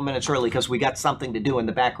finish a couple minutes early because we got something to do in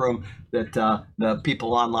the back room that the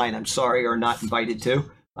people online, I'm sorry, are not invited to.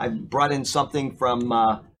 I brought in something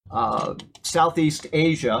from Southeast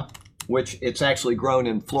Asia, which it's actually grown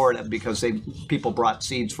in Florida because people brought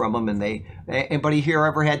seeds from them. And anybody here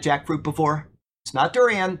ever had jackfruit before? It's not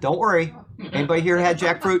durian. Don't worry. Anybody here had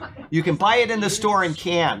jackfruit? You can buy it in the store in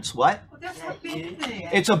cans. What? That's a big thing.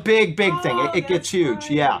 It's a big thing. It gets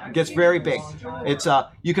huge. Yeah, it gets very big. It's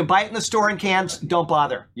you can buy it in the store in cans. Don't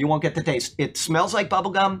bother. You won't get the taste. It smells like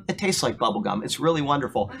bubble gum. It tastes like bubble gum. It's really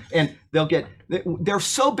wonderful. And they're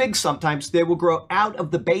so big sometimes they will grow out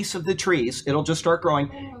of the base of the trees. It'll just start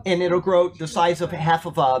growing, and it'll grow the size of half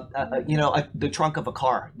of the trunk of a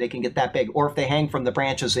car. They can get that big. Or if they hang from the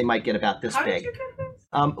branches, they might get about this How big. did you get this?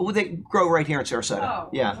 Well, they grow right here in Sarasota. Oh.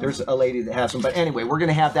 Yeah, there's a lady that has them. But anyway, we're going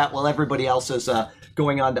to have that while everybody else is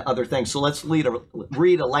going on to other things. So let's read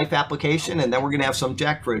a life application, and then we're going to have some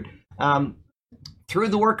jackfruit. Through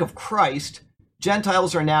the work of Christ,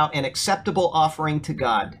 Gentiles are now an acceptable offering to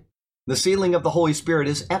God. The sealing of the Holy Spirit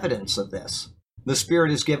is evidence of this. The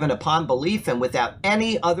Spirit is given upon belief and without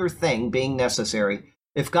any other thing being necessary.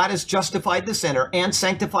 If God has justified the sinner and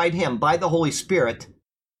sanctified him by the Holy Spirit,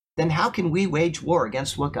 then how can we wage war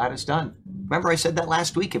against what God has done? Remember, I said that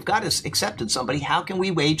last week. If God has accepted somebody, how can we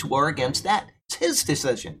wage war against that? It's his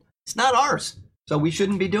decision. It's not ours. So we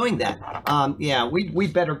shouldn't be doing that. We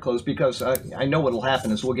better close because I know what will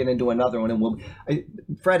happen is we'll get into another one and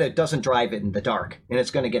Freda doesn't drive it in the dark, and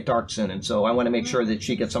it's going to get dark soon, and so I want to make sure that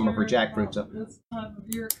she gets some of her jackfruit. So This time of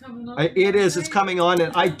year coming up. it is. It's coming on,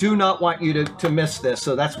 and I do not want you to miss this,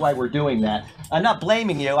 so that's why we're doing that. I'm not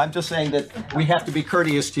blaming you. I'm just saying that we have to be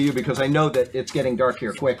courteous to you because I know that it's getting dark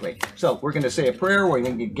here quickly. So we're going to say a prayer. We're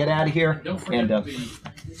going to get out of here. Don't forget And the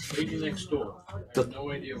lady next door. I have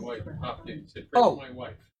no idea why he popped in. He said, pray for my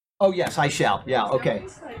wife. oh yes, I shall. Yeah. Okay.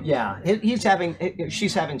 Yeah.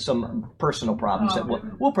 She's having some personal problems. That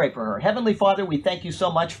we'll pray for her. Heavenly Father, we thank you so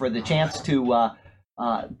much for the chance to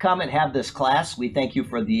come and have this class. We thank you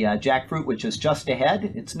for the jackfruit, which is just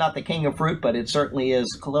ahead. It's not the king of fruit, but it certainly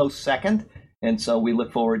is close second. And so we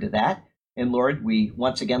look forward to that. And Lord, we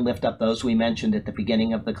once again lift up those we mentioned at the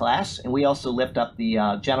beginning of the class. And we also lift up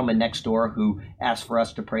the gentleman next door who asked for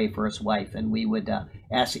us to pray for his wife. And we would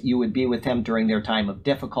ask that you would be with him during their time of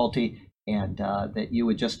difficulty and that you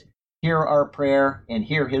would just hear our prayer and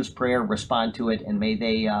hear his prayer, respond to it, and may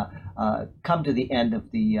they come to the end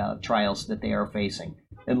of the trials that they are facing.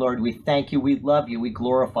 And Lord, we thank you, we love you, we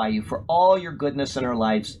glorify you for all your goodness in our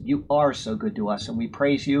lives. You are so good to us, and we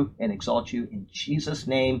praise you and exalt you in Jesus'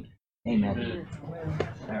 name. Amen.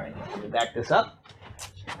 All right, we'll back this up.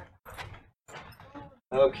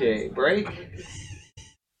 Okay, break.